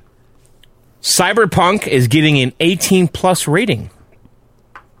 Cyberpunk is getting an 18+ rating.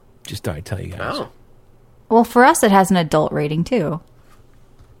 Just thought I'd tell you guys. Oh. Well, for us, it has an adult rating too.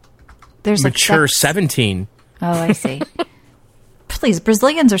 There's Mature like 17. Oh, I see. Please,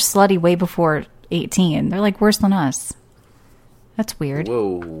 Brazilians are slutty way before 18. They're like worse than us. That's weird.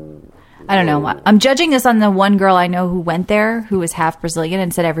 Whoa. I don't know. I'm judging this on the one girl I know who went there, who was half Brazilian,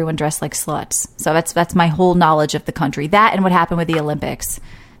 and said everyone dressed like sluts. So that's my whole knowledge of the country. That and what happened with the Olympics.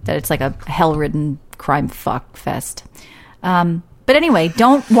 That it's like a hell-ridden crime fuck fest. But anyway,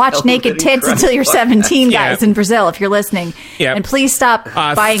 don't watch naked tits until you're 17, guys, Yeah. in Brazil, if you're listening. Yeah. And please stop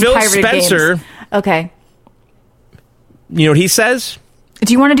buying Phil pirated Spencer- games. Okay. You know what he says?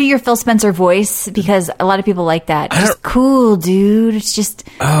 Do you want to do your Phil Spencer voice? Because a lot of people like that. Just cool, dude. It's just.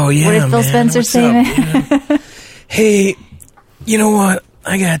 Oh, yeah, What did Phil man. Spencer What's say? up, man? Hey, you know what?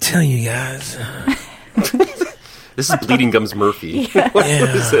 I gotta tell you guys. This is Bleeding Gums Murphy. What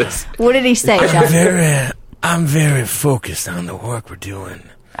is this? What did he say, John? I'm very focused on the work we're doing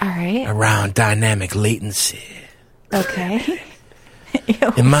All right. around dynamic latency. Okay.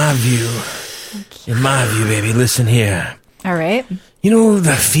 In my view, baby, listen here. All right. You know,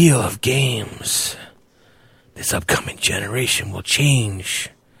 the feel of games. This upcoming generation will change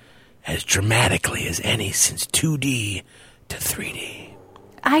as dramatically as any since 2D to 3D.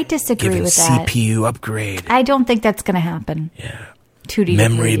 I disagree Given with that. CPU upgrade. I don't think that's going to happen. Yeah. 2D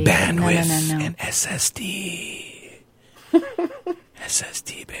Memory to 3D. bandwidth No. and SSD.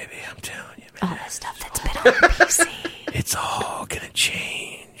 SSD, baby, I'm telling you, man. All that stuff that's been on PC. It's all gonna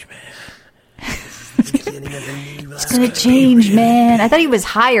change, man. It's going to change, man. I thought he was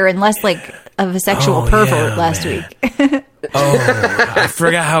higher and less like of a sexual pervert last man. week. I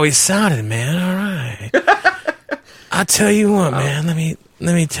forgot how he sounded, man. All right. I'll tell you what, man. Let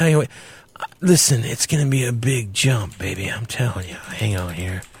me tell you what. Listen, it's gonna be a big jump, baby. I'm telling you. Hang on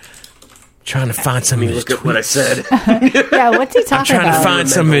here. Trying to find some of his Look at what I said. Yeah, what's he talking Trying about? to find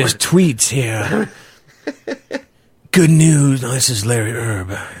some of his tweets here. Good news. No, this is Larry Herb.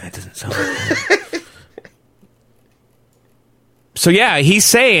 That doesn't sound like So yeah, he's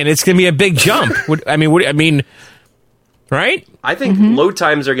saying it's going to be a big jump. I mean, right? I think load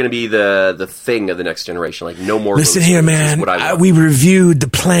times are going to be the thing of the next generation. Like no more. Listen load here, times is man. what I want. We reviewed the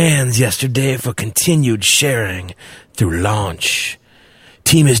plans yesterday for continued sharing through launch.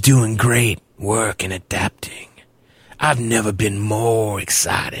 Team is doing great work and adapting. I've never been more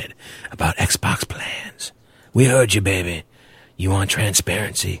excited about Xbox plans. We heard you, baby. You want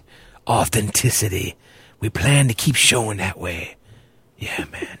transparency, authenticity. We plan to keep showing that way. Yeah,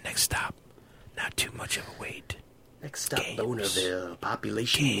 man. Next stop. Not too much of a wait. Next stop, Bonerville,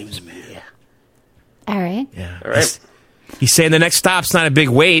 population Games, man. Yeah. All right. Yeah. All right. He's saying the next stop's not a big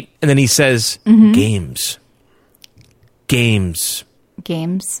wait, and then he says, games. Games.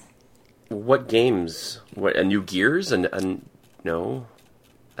 Games. What games? What a new Gears and no,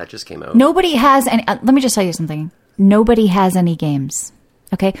 that just came out. Nobody has any. Let me just tell you something. Nobody has any games.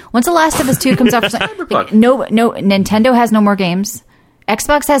 Okay. Once The Last of Us 2 comes out, no. Nintendo has no more games.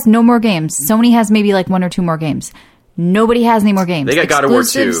 Xbox has no more games. Sony has maybe like 1 or 2 more games. Nobody has any more games. They got God of War 2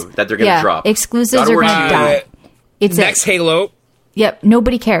 Exclusives- that they're going to drop. Exclusives God of are War going to 2. die. It's Next Halo. Yep,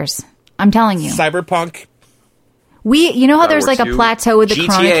 nobody cares. I'm telling you. Cyberpunk. You know how there's like a 2, plateau with the GTA.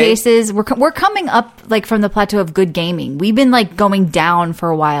 Corona cases? We're coming up like from the plateau of good gaming. We've been like going down for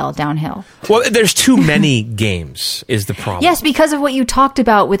a while, downhill. Well, there's too many games is the problem. Yes, because of what you talked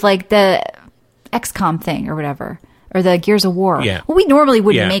about with like the XCOM thing or whatever, or the Gears of War. Yeah. Well, we normally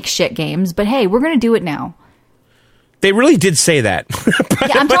wouldn't make shit games, but hey, we're going to do it now. They really did say that.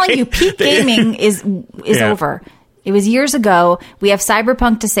 Yeah, I'm telling you, peak gaming is over. It was years ago. We have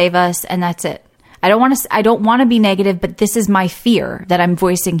Cyberpunk to save us, and that's it. I don't want to be negative, but this is my fear that I'm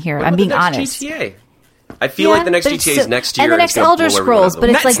voicing here. I'm being honest. GTA? I feel like the next GTA is next year. And the next Elder Scrolls, but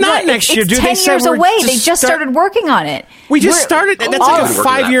it's That's like not next year, it's dude. 10 years away. They just started working on it. We just started. That's like a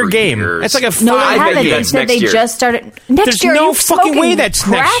 5-year game. That's like a 5. No, they haven't. They that's said they next year. just started. Next There's year, no are you fucking way smoking that's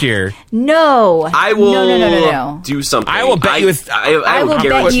crack? next year. No. I will No. do something. I will bet you with. I will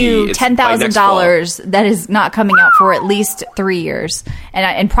bet you $10,000 that is not coming out for at least 3 years,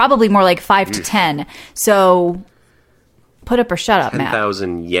 and probably more like 5 to 10. So, put up or shut up, Matt.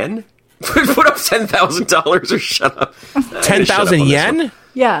 10,000 yen? Put up $10,000 or shut up. 10,000 yen?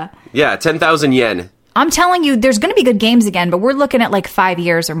 Yeah. Yeah, 10,000 yen. I'm telling you, there's going to be good games again, but we're looking at like 5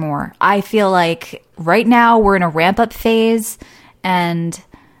 years or more. I feel like right now we're in a ramp up phase, and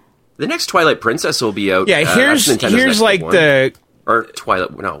the next Twilight Princess will be out. Yeah, here's next like big one. the or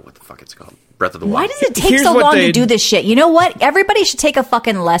Twilight. No, what the fuck it's called? Breath of the Wild. why does it take so long to do this shit? You know what? Everybody should take a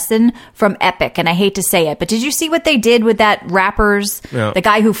fucking lesson from Epic, and I hate to say it, but did you see what they did with that rapper's, the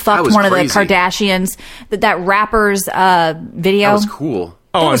guy who fucked one of the Kardashians, that rapper's video? That was cool.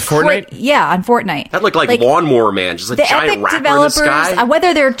 Oh, on Fortnite? Yeah, on Fortnite. That looked like Lawnmower Man, just a the giant Epic rapper developers, in the sky.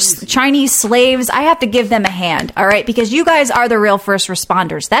 Whether they're Chinese slaves, I have to give them a hand, all right? Because you guys are the real first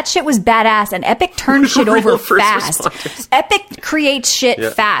responders. That shit was badass, and Epic turned shit over fast. Epic creates shit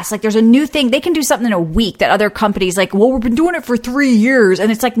fast. Like, there's a new thing. They can do something in a week that other companies, like, well, we've been doing it for 3 years.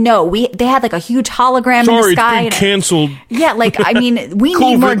 And it's like, no, they had, like, a huge hologram in the sky. It's been canceled. Yeah, like, I mean, we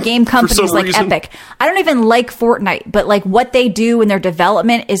need more game companies like Epic. I don't even like Fortnite, but, like, what they do in their development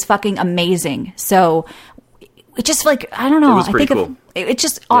is fucking amazing. So it just like, I don't know. I think cool. It's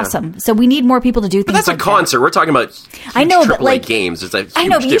just awesome. So we need more people to do things. But that's like a concert. that. We're talking about I know, AAA but like games. It's a huge I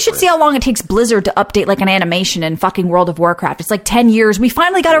know, but you should see how long it takes Blizzard to update like an animation in fucking World of Warcraft. It's like 10 years. We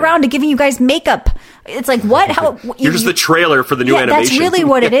finally got around to giving you guys makeup. It's like, what? How? Here's the trailer for the new animation. That's really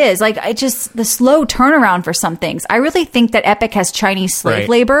what it is. Like, I just the slow turnaround for some things. I really think that Epic has Chinese slave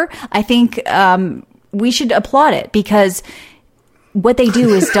labor. I think we should applaud it because what they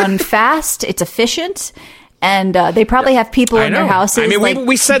do is done fast, it's efficient, and they probably have people in their houses. I mean, like,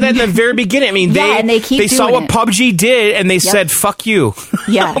 we said that in the very beginning. I mean, and they saw what PUBG did, and they said, "Fuck you."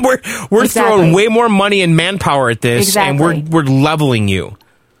 Yeah, we're throwing way more money and manpower at this, and we're leveling you.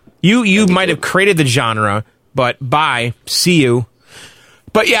 You might have created the genre, but bye, see you.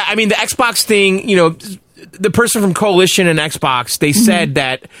 But yeah, I mean, the Xbox thing. You know, the person from Coalition and Xbox, they said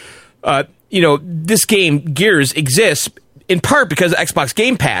that this game Gears exists in part because of Xbox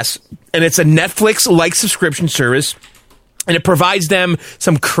Game Pass, and it's a Netflix-like subscription service, and it provides them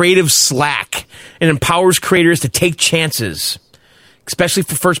some creative slack and empowers creators to take chances, especially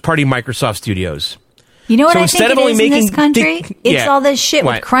for first-party Microsoft studios. You know what I think it is in this country? It's all this shit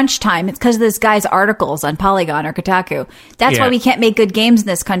with crunch time. It's because of this guy's articles on Polygon or Kotaku. That's why we can't make good games in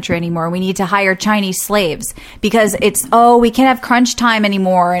this country anymore. We need to hire Chinese slaves because it's, we can't have crunch time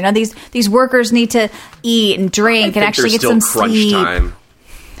anymore. And these workers need to eat and drink and actually get some sleep. Time.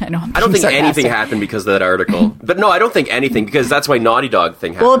 I don't think anything happened because of that article. But no, I don't think anything because that's why Naughty Dog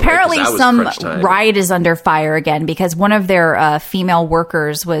thing happened. Well, apparently some riot is under fire again because one of their female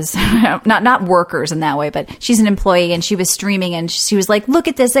workers was not workers in that way, but she's an employee and she was streaming and she was like, "Look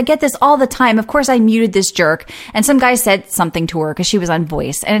at this! I get this all the time. Of course, I muted this jerk." And some guy said something to her because she was on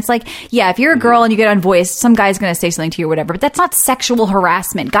Voice, and it's like, yeah, if you're a girl and you get on Voice, some guy's going to say something to you or whatever. But that's not sexual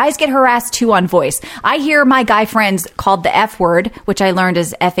harassment. Guys get harassed too on Voice. I hear my guy friends called the F word, which I learned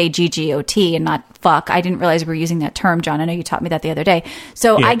is FAGGOT and not fuck. I didn't realize we were using that term, John. I know you taught me that the other day.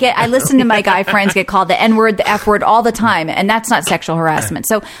 So I listen to my guy friends get called the N word, the F word all the time. And that's not sexual harassment.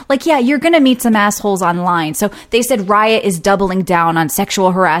 So like, yeah, you're going to meet some assholes online. So they said Riot is doubling down on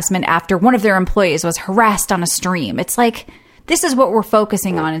sexual harassment after one of their employees was harassed on a stream. It's like, this is what we're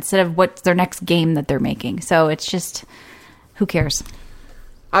focusing on instead of what's their next game that they're making. So it's just, who cares?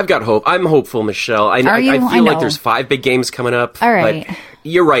 I've got hope. I'm hopeful, Michelle. I feel like there's 5 big games coming up. All right. But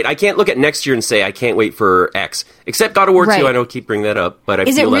you're right. I can't look at next year and say I can't wait for X. Except God of War 2. I know I keep bringing that up, but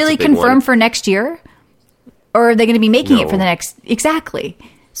is it really confirmed for next year? Or are they going to be making it for the next... Exactly.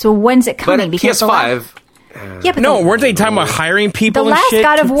 So when's it coming? But PS5... Yeah, but no, weren't they talking about hiring people? The and last shit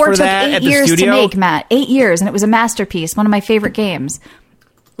God of War for took that 8 years to make, Matt. 8 years, and it was a masterpiece. One of my favorite games.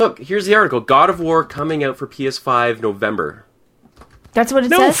 Look, here's the article. God of War coming out for PS5 November. That's what it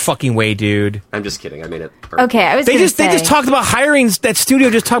No says? fucking way, dude. I'm just kidding. I made it. Okay, I was They gonna just say. they just talked about hiring. That studio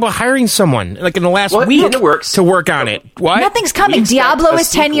just talked about hiring someone like in the last week In the works. to work on it. What? Nothing's coming. We expect Diablo a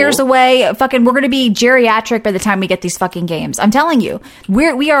is 10 sequel. years away. Fucking, we're going to be geriatric by the time we get these fucking games. I'm telling you,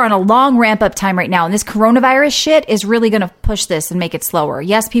 we are on a long ramp up time right now, and this coronavirus shit is really going to push this and make it slower.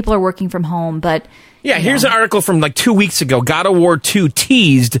 Yes, people are working from home, but Yeah, here's an article from like 2 weeks ago. God of War 2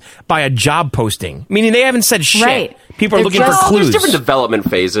 teased by a job posting, meaning they haven't said shit. Right. People are They're looking for just- clues. There's different development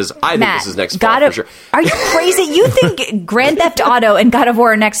phases. I think Matt, this is next fall for sure. Are you crazy? You think Grand Theft Auto and God of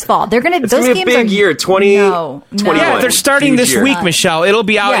War are next fall? They're gonna. It's Those gonna be a games big are year. 2021. No. Yeah, they're starting Huge this year. week, Michelle. It'll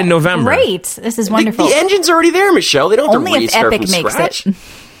be out Yeah, in November. Great. This is wonderful. The engine's already there, Michelle. They don't have Only to if restart Epic from makes scratch. it.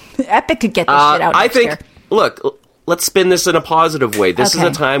 Epic could get this shit out. I next think. year. Look, let's spin this in a positive way. This is Okay.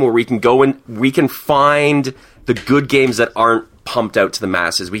 a time where we can go and we can find the good games that aren't pumped out to the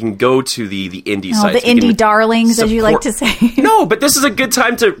masses. We can go to the indie Oh, sites. the We can indie darlings, as you like to support- say. No, but this is a good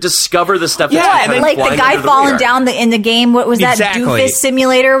time to discover the stuff. Yeah, that's and kind of Like the flying guy under falling radar. down in the game. What was that? Exactly. Doofus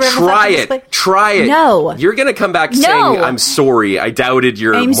Simulator? Whatever the fuck Try it was it. like? Try it. No. You're going to come back No. saying, I'm sorry. I doubted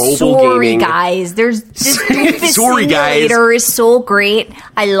your I'm mobile sorry, gaming. guys. There's this Doofus Sorry, guys. Simulator is so great.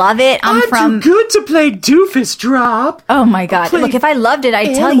 I love it. I'm from. too good to play Doofus Drop. Oh my god! Play Look, if I loved it,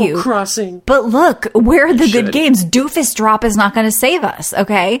 I'd tell Animal you. Crossing. But look, where are the good should. games? Doofus Drop is not going to save us.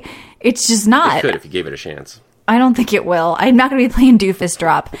 Okay, it's just not. It could if you gave it a chance. I don't think it will. I'm not going to be playing Doofus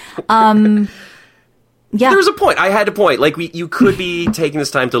Drop. Yeah. There's a point. I had a point. Like you could be taking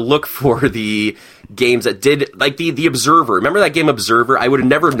this time to look for the games that did, like the Observer. Remember that game Observer? I would have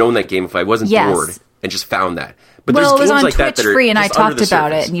never known that game if I wasn't Yes. bored and just found that. But Well, it there's was games on like Twitch that are free, and I just under talked the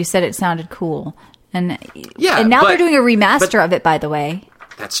about surface. it, and you said it sounded cool. And Yeah, and now but- they're doing a remaster but- of it, by the way.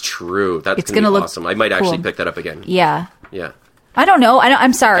 That's true. That's It's going gonna to be look awesome. I might actually cool. pick that up again. Yeah. Yeah. I don't know.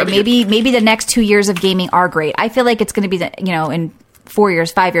 I'm sorry. That'd be Maybe the next 2 years of gaming are great. I feel like it's going to be in 4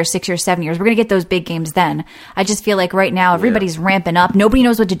 years, 5 years, 6 years, 7 years. We're going to get those big games then. I just feel like right now everybody's ramping up. Nobody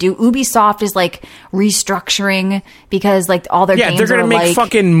knows what to do. Ubisoft is like restructuring because like all their games they're gonna are make like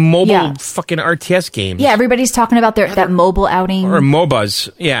fucking mobile Yeah. fucking RTS games. Yeah, everybody's talking about that mobile outing. Or MOBAs.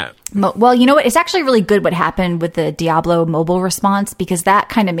 Yeah. Well, you know what? It's actually really good what happened with the Diablo mobile response because that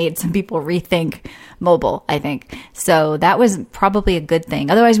kind of made some people rethink mobile, I think. So that was probably a good thing.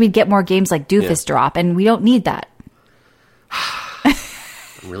 Otherwise, we'd get more games like Doofus Drop, and we don't need that.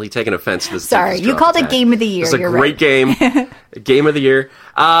 I'm really taking offense to this. Sorry, Doofus you Drop called it attack. Game of the Year. It's a You're great right. game. Game of the year.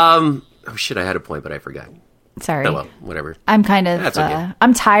 Oh shit, I had a point, but I forgot. Sorry. Oh well, whatever. I'm kind of, That's okay.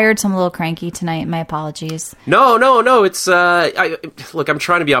 I'm tired, so I'm a little cranky tonight. My apologies. No. It's look, I'm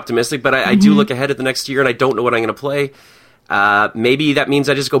trying to be optimistic, but I do look ahead at the next year, and I don't know what I'm going to play. Maybe that means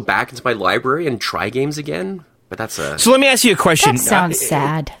I just go back into my library and try games again. But that's So let me ask you a question. That sounds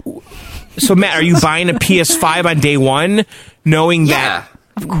sad. So Matt, are you buying a PS5 on day one, knowing that?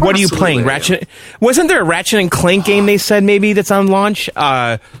 What are you playing? Absolutely, Ratchet? Wasn't there a Ratchet and Clank game they said maybe that's on launch? What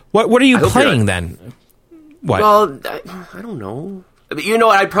are you hope playing you're- then? What? Well, I don't know. I mean, you know,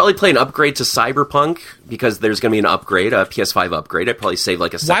 I'd probably play an upgrade to Cyberpunk because there's going to be an upgrade, a PS5 upgrade. I'd probably save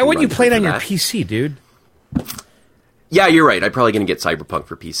like a second Why wouldn't you run play it for on your that. PC, dude? Yeah, you're right. I'm probably going to get Cyberpunk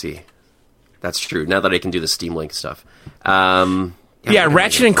for PC. That's true. Now that I can do the Steam Link stuff. Yeah,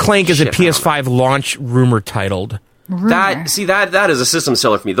 Ratchet and Clank is a PS5 launch rumor titled. That is a system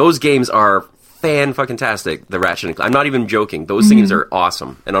seller for me. Those games are fan-fucking-tastic, the Ratchet and Clank. I'm not even joking. Those games are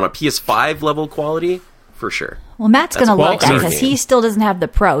awesome. And on a PS5 level quality, for sure. Well, Matt's going to well love that because exciting. he still doesn't have the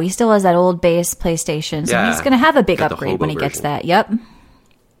Pro. He still has that old base PlayStation, so Yeah. he's going to have a big Got the upgrade hobo when he gets version. that. Yep.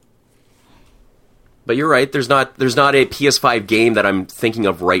 But you're right. There's not a PS5 game that I'm thinking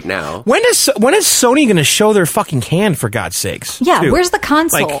of right now. When is Sony going to show their fucking hand, for God's sakes? Yeah, too? where's the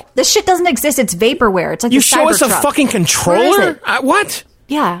console? Like, This shit doesn't exist. It's vaporware. It's like you the show us a Cybertruck. fucking Where controller? is it? What?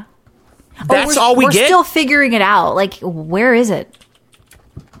 Yeah. That's all we we're get? still figuring it out. Like, where is it?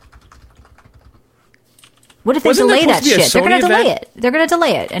 What if they Wasn't there delay that supposed to be a shit? They're going to Sony delay event? it. They're going to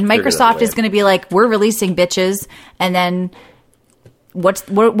delay it. And gonna Microsoft delay is it. going to be like, we're releasing bitches. And then what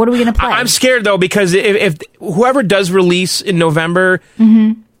are we going to play? I'm scared though because if whoever does release in November,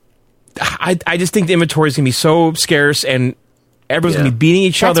 I just think the inventory is going to be so scarce and everyone's going to be beating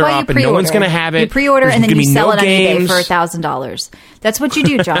each That's other why you up and no one's pre-order. going to have it. You pre-order There's and then gonna you be sell no it on eBay games. for $1,000. That's what you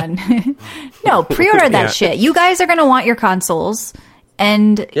do, John. No, pre-order that Yeah. shit. You guys are going to want your consoles,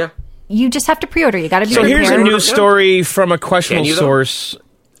 and Yeah. you just have to pre-order. You got to be So prepared. here's a news story from a questionable Can you, though? source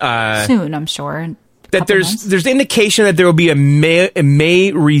soon, I'm sure. in a that couple months. there's indication that there will be a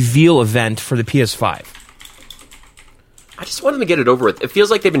May reveal event for the PS5. I just want them to get it over with. It feels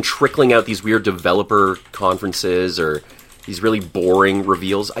like they've been trickling out these weird developer conferences or these really boring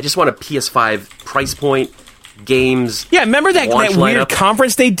reveals. I just want a PS5 price point, games. Yeah, remember that weird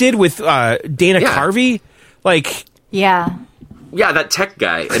conference they did with Dana Carvey? Yeah, that tech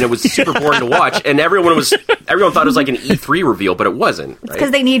guy, and it was super boring to watch. And everyone thought it was like an E3 reveal, but it wasn't. Right? Because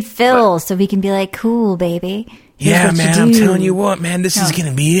they need Phil, so he can be like, "Cool, baby." Yeah, man, I'm telling you what, man, this is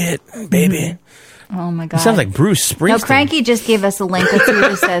gonna be it, baby. Mm-hmm. Oh my god! It sounds like Bruce Springsteen. No, Cranky just gave us a link. Let's see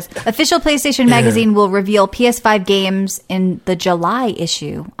what it says. Official PlayStation Magazine will reveal PS5 games in the July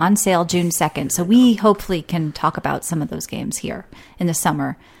issue, on sale June 2nd. So we hopefully can talk about some of those games here in the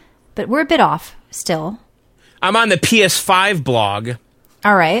summer. But we're a bit off still. I'm on the PS5 blog.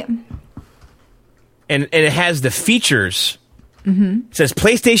 All right. And it has the features. Mm-hmm. It says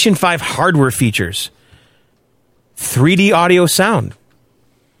PlayStation 5 hardware features. 3D audio sound.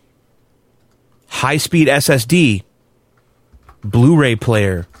 High-speed SSD, Blu-ray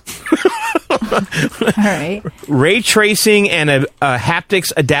player, all right, ray tracing, and a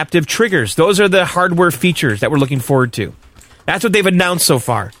haptics adaptive triggers. Those are the hardware features that we're looking forward to. That's what they've announced so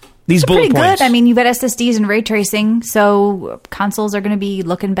far. These bullet pretty points. Good. I mean, you've got SSDs and ray tracing, so consoles are going to be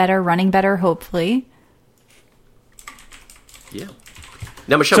looking better, running better, hopefully. Yeah.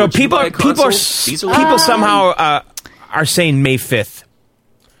 Now, Michelle, so people somehow are saying May 5th.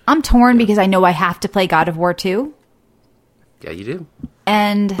 I'm torn because I know I have to play God of War 2. Yeah, you do.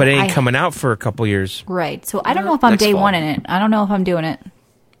 But it ain't coming out for a couple years. Right. So I don't know if I'm day one in it. I don't know if I'm doing it.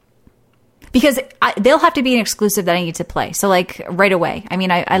 Because they'll have to be an exclusive that I need to play. So, right away. I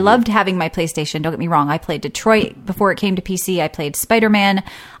mean, I loved having my PlayStation. Don't get me wrong. I played Detroit before it came to PC. I played Spider-Man.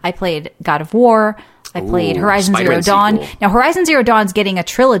 I played God of War. I played Horizon Zero Dawn. Sequel. Now, Horizon Zero Dawn's getting a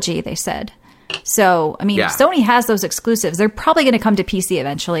trilogy, they said. So, I mean, Sony has those exclusives. They're probably going to come to PC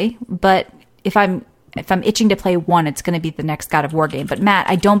eventually, but if I'm itching to play one, it's going to be the next God of War game. But Matt,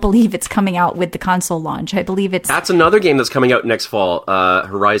 I don't believe it's coming out with the console launch. I believe that's another game that's coming out next fall.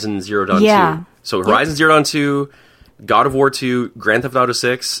 Horizon Zero Dawn 2. So Horizon Zero Dawn 2, God of War 2, Grand Theft Auto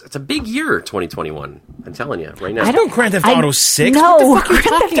 6. It's a big year, 2021. I'm telling you right now. I don't Grand Theft Auto 6. No, what the fuck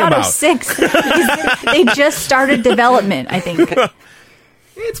Grand Theft Auto 6. They just started development, I think.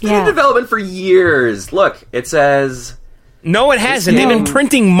 It's been in development for years. Look, it says... No, it hasn't. They've been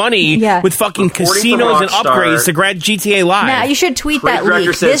printing money with fucking casinos and upgrades to grab GTA Live. Matt, you should tweet that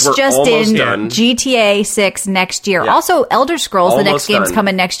leak. This just in GTA 6 next year. Yeah. Also, Elder Scrolls, the next game's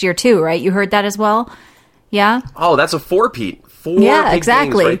coming next year too, right? You heard that as well? Yeah? Oh, that's a four-peat. Four big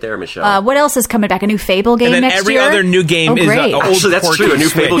games right there, Michelle. What else is coming back? A new Fable game next year? Every other new game is... Actually, that's true. A new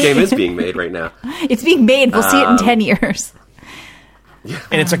Fable game is being made right now. It's being made. We'll see it in 10 years. Yeah.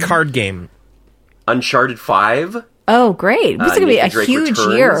 And it's a card game. Uncharted 5. Oh, great. This is going to be a huge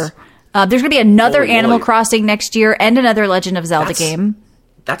year. There's going to be another Animal Crossing next year and another Legend of Zelda game.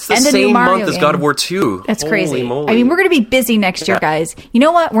 That's the same month as God of War 2. That's crazy. I mean, we're going to be busy next year, guys. You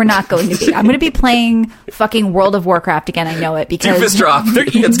know what? We're not going to be. I'm going to be playing fucking World of Warcraft again. I know it because... Doofus Drop.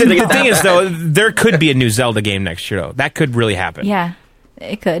 The thing is, though, there could be a new Zelda game next year, though. That could really happen. Yeah.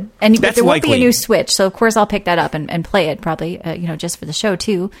 It could. And but there won't be a new Switch, so of course I'll pick that up and play it, probably, just for the show,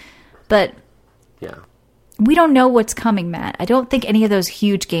 too. But we don't know what's coming, Matt. I don't think any of those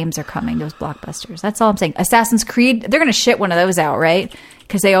huge games are coming, those blockbusters. That's all I'm saying. Assassin's Creed, they're going to shit one of those out, right?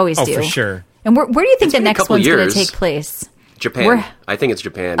 Because they always do. Oh, for sure. And where do you think the next one's going to take place? Japan. I think it's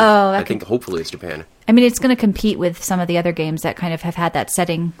Japan. Oh, I think hopefully it's Japan. I mean, it's going to compete with some of the other games that kind of have had that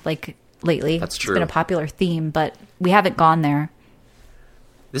setting, lately. That's true. It's been a popular theme, but we haven't gone there.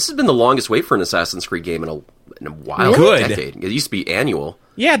 This has been the longest wait for an Assassin's Creed game in a while. Really? Decade. It used to be annual.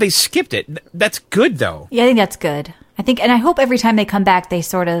 Yeah, they skipped it. That's good, though. Yeah, I think that's good. And I hope every time they come back, they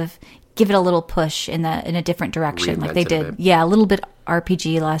sort of give it a little push in a different direction, like they did. Yeah, a little bit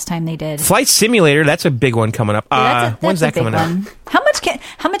RPG last time they did. Flight Simulator, that's a big one coming up. When's that coming out? How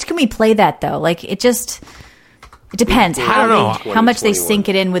much can we play that though? It depends. How much they sync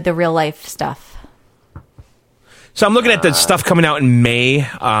it in with the real life stuff. So I'm looking at the stuff coming out in May.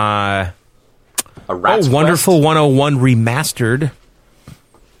 Wonderful 101 Remastered.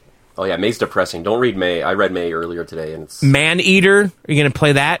 Oh yeah, May's depressing. Don't read May. I read May earlier today, and it's Man-Eater. Are you going to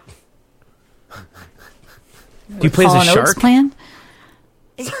play that? Do you play as a shark? Plan?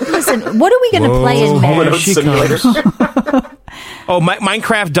 Listen, what are we going to play in May?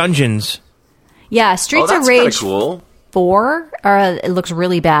 Minecraft Dungeons. Yeah, Streets of Rage cool. 4. It looks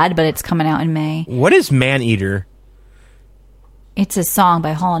really bad, but it's coming out in May. What is Man-Eater? It's a song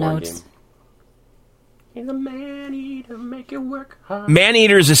by Hall & Oates. He's a man-eater, make it work hard.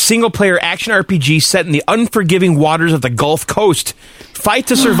 Man-Eater is a single-player action RPG set in the unforgiving waters of the Gulf Coast. Fight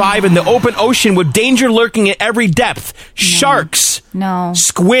to survive in the open ocean with danger lurking at every depth. Sharks. No.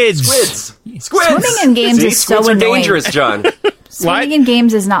 Squids. Swimming in games is so squids are annoying. dangerous, John. Swimming in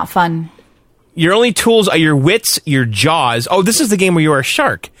games is not fun. Your only tools are your wits, your jaws. Oh, this is the game where you are a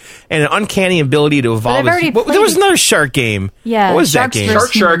shark. And an uncanny ability to evolve. There was another shark game. Yeah. What was that game?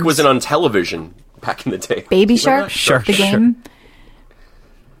 Shark was on television back in the day. Baby Shark? The game?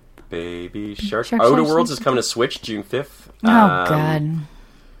 Baby Shark. Shark Outer Shark Worlds Shark. is coming to Switch June 5th. Oh, God.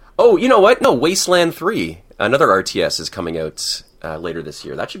 Oh, you know what? No, Wasteland 3. Another RTS is coming out later this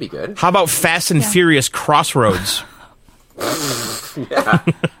year. That should be good. How about Fast and Furious Crossroads? Yeah.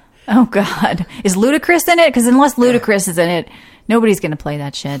 Oh, God. Is Ludacris in it? Because unless Ludacris is in it, nobody's going to play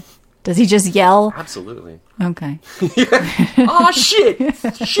that shit. Does he just yell? Absolutely. Okay. Oh, shit.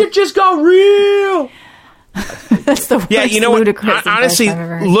 Shit just got real. That's the worst You know what? Ludacris Honestly, impression I've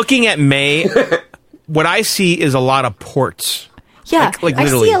ever heard. looking at May, what I see is a lot of ports. Yeah, like I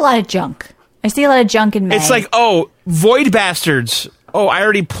literally. see a lot of junk. I see a lot of junk in May. It's like, oh, Void Bastards. Oh, I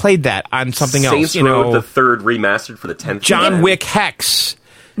already played that on something Saints else. Row the third remastered for the 10th. John Wick Hex.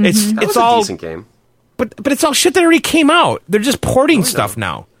 It's That was all a decent game. but it's all shit that already came out. They're just porting stuff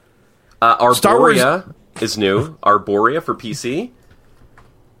now. Arborea is new. Arborea for PC.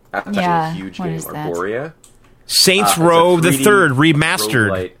 That's actually a huge what game. is that? Arborea. Saints It's a Row the 3D Third remastered.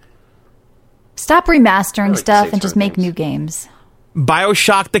 roguelite. Stop remastering like stuff Saints and just Row make games. new games.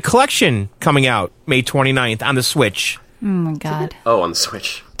 BioShock the Collection coming out May 29th on the Switch. Oh, my God. Oh, on the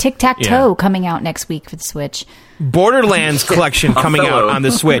Switch. Tic-Tac-Toe coming out next week for the Switch. Borderlands Collection coming out Othello. on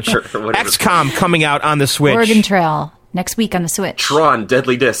the Switch. Or whatever. XCOM coming out on the Switch. Oregon Trail next week on the Switch. Tron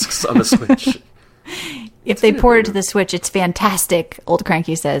Deadly Discs on the Switch. If they port it to the Switch, it's fantastic, Old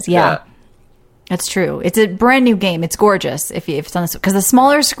Cranky says. Yeah. That's true. It's a brand new game. It's gorgeous if it's on the because the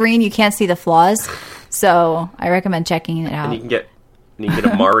smaller screen you can't see the flaws. So I recommend checking it out. And you can get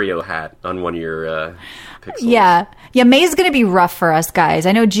a Mario hat on one of your pixels. Yeah. May's going to be rough for us guys.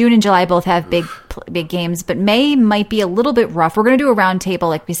 I know June and July both have big games, but May might be a little bit rough. We're going to do a round table,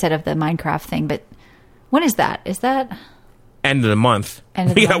 like we said, of the Minecraft thing. But when is that? Is that End of the month. End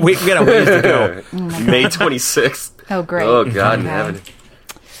of the month. We got a ways to go. May 26th. Oh, great. Oh, God in Okay. heaven.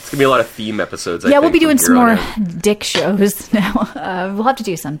 It's going to be a lot of theme episodes, I Yeah, think, we'll be doing from some here on more out. dick shows now. We'll have to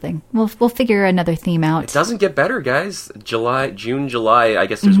do something. We'll figure another theme out. It doesn't get better, guys. June, July, I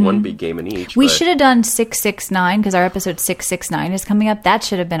guess there's one big game in each. We but should have done 669 because our episode 669 is coming up. That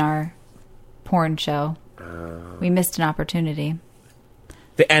should have been our porn show. We missed an opportunity.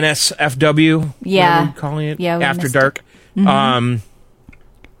 The NSFW. Yeah. whatever we're calling it. Yeah, we After missed Dark. That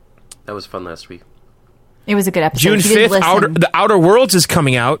was fun last week. It was a good episode. June If you didn't 5th, listen, The Outer Worlds is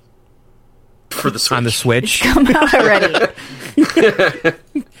coming out For the Switch. on the Switch. come out already.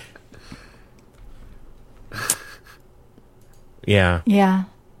 Yeah. Yeah.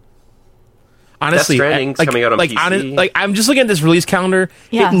 Honestly, Death Stranding's coming out on PC. I'm just looking at this release calendar.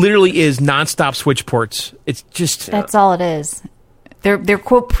 Yeah. It literally is nonstop Switch ports. It's just That's all it is. They're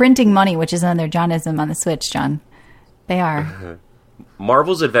quote printing money, which is another Johnism on the Switch, John. They are.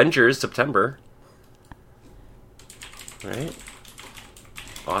 Marvel's Avengers, September. Right?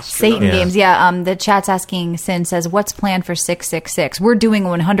 Austrian. Satan games. Yeah, the chat's asking, Sin says, what's planned for 666? We're doing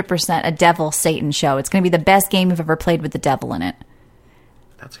 100% a Devil Satan show. It's going to be the best game you've ever played with the devil in it.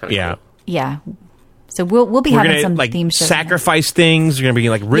 That's kind of yeah. cool. Yeah. So we'll be We're having gonna some like theme shows. sacrifice things. There's gonna be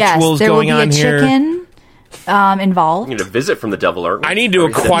like Yes, rituals there going will be on a here. chicken involved. We need a visit from the devil, aren't we? I need to Are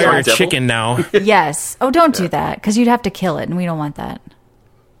we headed acquire for a devil? chicken now. Yes. Oh, don't do that because you'd have to kill it, and we don't want that.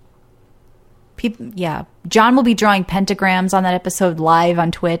 Yeah. John will be drawing pentagrams on that episode live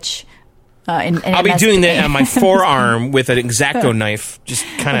on Twitch. I'll be doing that on my forearm with an X-Acto knife, just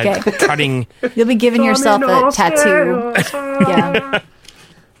kind of Okay. cutting. You'll be giving yourself a tattoo. Yeah.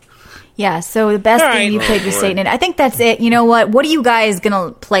 Yeah, so the best All thing right. you played with boy. Satan. And I think that's it. You know what? What are you guys going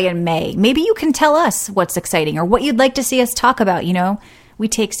to play in May? Maybe you can tell us what's exciting or what you'd like to see us talk about, you know? We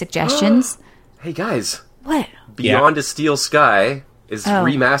take suggestions. Hey, guys. What? Beyond a Steel Sky is Oh,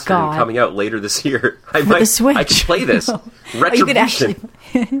 remastered God. and coming out later this year. the Switch. I can play this. Oh, you could actually...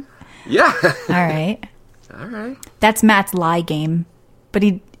 Retribution. Yeah. All right. All right. That's Matt's lie game. But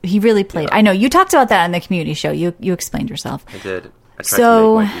he really played. I know. You talked about that on the community show. You explained yourself. I did. I tried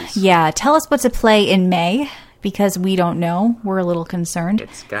So, to make my use. yeah, tell us what to play in May because we don't know. We're a little concerned.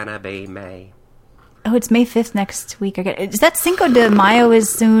 It's gonna be May. Oh, it's May 5th next week. Is that Cinco de Mayo is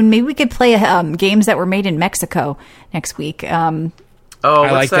soon? Maybe we could play games that were made in Mexico next week. Oh,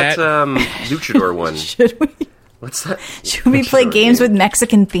 I what's like that, that. luchador one? Should we? What's that? Should we play Luchador games game. with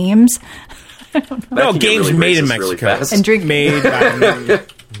Mexican themes? No, games really made in really Mexico. And drink made by...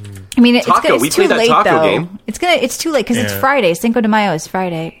 I mean, it's we too played that late taco though. game. It's too late because it's Friday. Cinco de Mayo is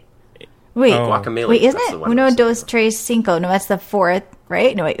Friday. Wait, Guacamole. wait, isn't it? Uno, dos, tres, cinco. No, that's the 4th,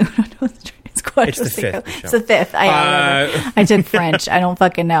 right? No, wait. Uno, dos, tres, cuatro, It's the cinco. 5th. It's the 5th. I took French. I don't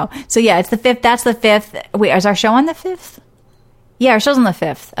fucking know. So yeah, it's the 5th. That's the 5th. Wait, is our show on the 5th? Yeah, our show's on the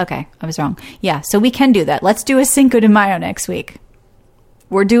 5th. Okay, I was wrong. Yeah, so we can do that. Let's do a Cinco de Mayo next week.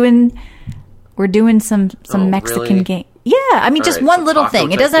 We're doing some Mexican really? game. Yeah, I mean, just one little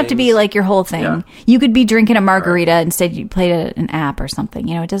thing. It doesn't have to be like your whole thing. Yeah. You could be drinking a margarita instead you played an app or something.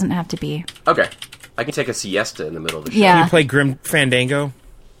 You know, it doesn't have to be. Okay. I can take a siesta in the middle of the show. Yeah. Can you play Grim Fandango?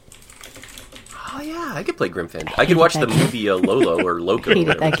 Oh, yeah. I could play Grim Fandango. I could watch the movie Lolo or Loco.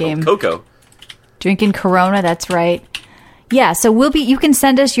 Hated that game. Coco. Drinking Corona, that's right. Yeah, so you can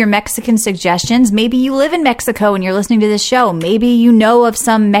send us your Mexican suggestions. Maybe you live in Mexico and you're listening to this show. Maybe you know of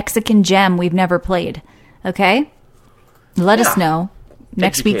some Mexican gem we've never played. Okay? Let us know.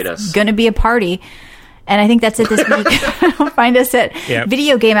 Next week's going to be a party. And I think that's it this week. Find us at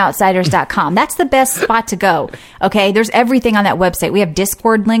videogameoutsiders.com. That's the best spot to go. Okay? There's everything on that website. We have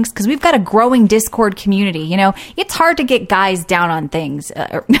Discord links because we've got a growing Discord community. You know, it's hard to get guys down on things.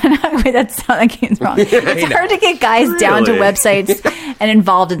 Wait, that's wrong. It's hard to get guys down to websites and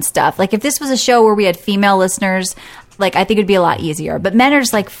involved in stuff. Like if this was a show where we had female listeners, like I think it'd be a lot easier. But men are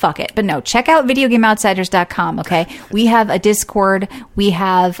just like, fuck it. But no, check out videogameoutsiders.com, okay? We have a Discord. We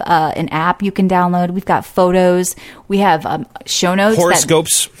have an app you can download. We've got photos. We have show notes.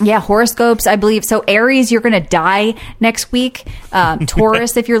 Horoscopes. Horoscopes, I believe. So Aries, you're going to die next week.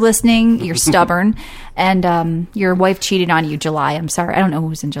 Taurus, if you're listening, you're stubborn. And your wife cheated on you July. I'm sorry. I don't know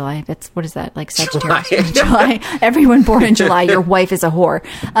who's in July. What is that? Like Sagittarius? July. Everyone born in July, your wife is a whore.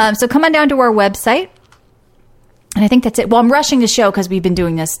 So come on down to our website. And I think that's it. Well, I'm rushing the show because we've been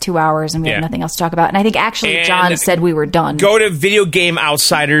doing this 2 hours and we have nothing else to talk about. And I think actually John said we were done. Go to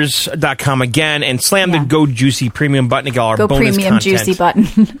videogameoutsiders.com again and slam the Go Juicy Premium button to get all our bonus Premium content. Juicy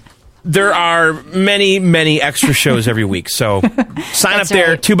button. There are many, many extra shows every week. So sign up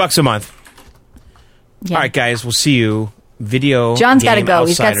there, $2 a month. Yeah. All right, guys, we'll see you. John's got to go.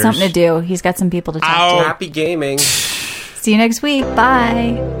 He's got something to do. He's got some people to talk to. Happy gaming. See you next week.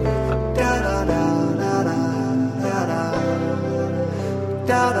 Bye.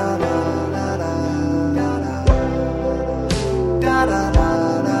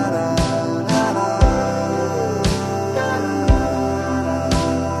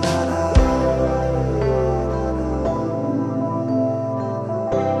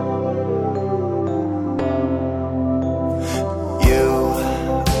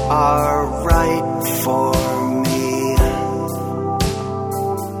 Are right for me.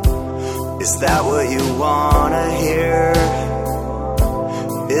 Is that what you wanna hear?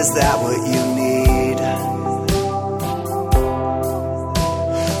 Is that what you need?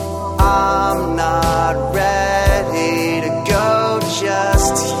 I'm not ready to go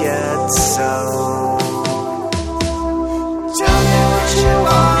just yet, so tell me what you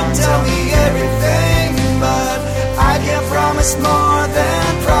want, tell me everything, but I can't promise more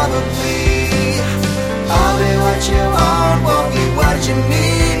than probably. I'll be what you want, won't be what you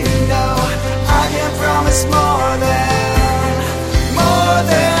need. No, I can't promise more than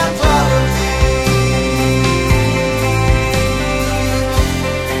probably.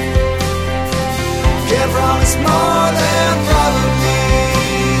 Can't promise more than probably.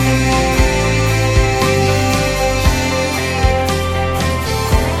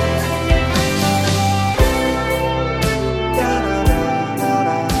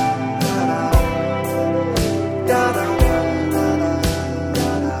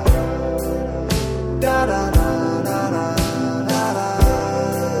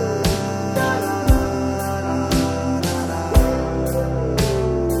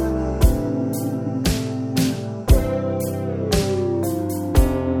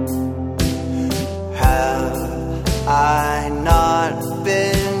 I not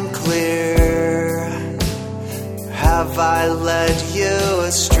been clear? Have I led you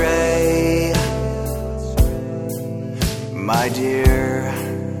astray, my dear?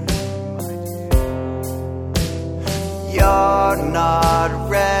 You're not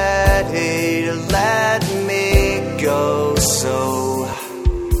ready to let me go, so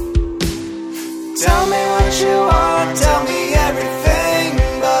tell me what you want, tell me everything,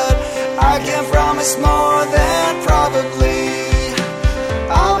 but I can't promise more than probably.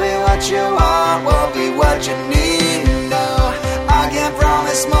 I'll be what you want, won't be what you need. No, I can't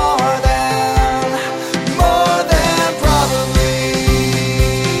promise more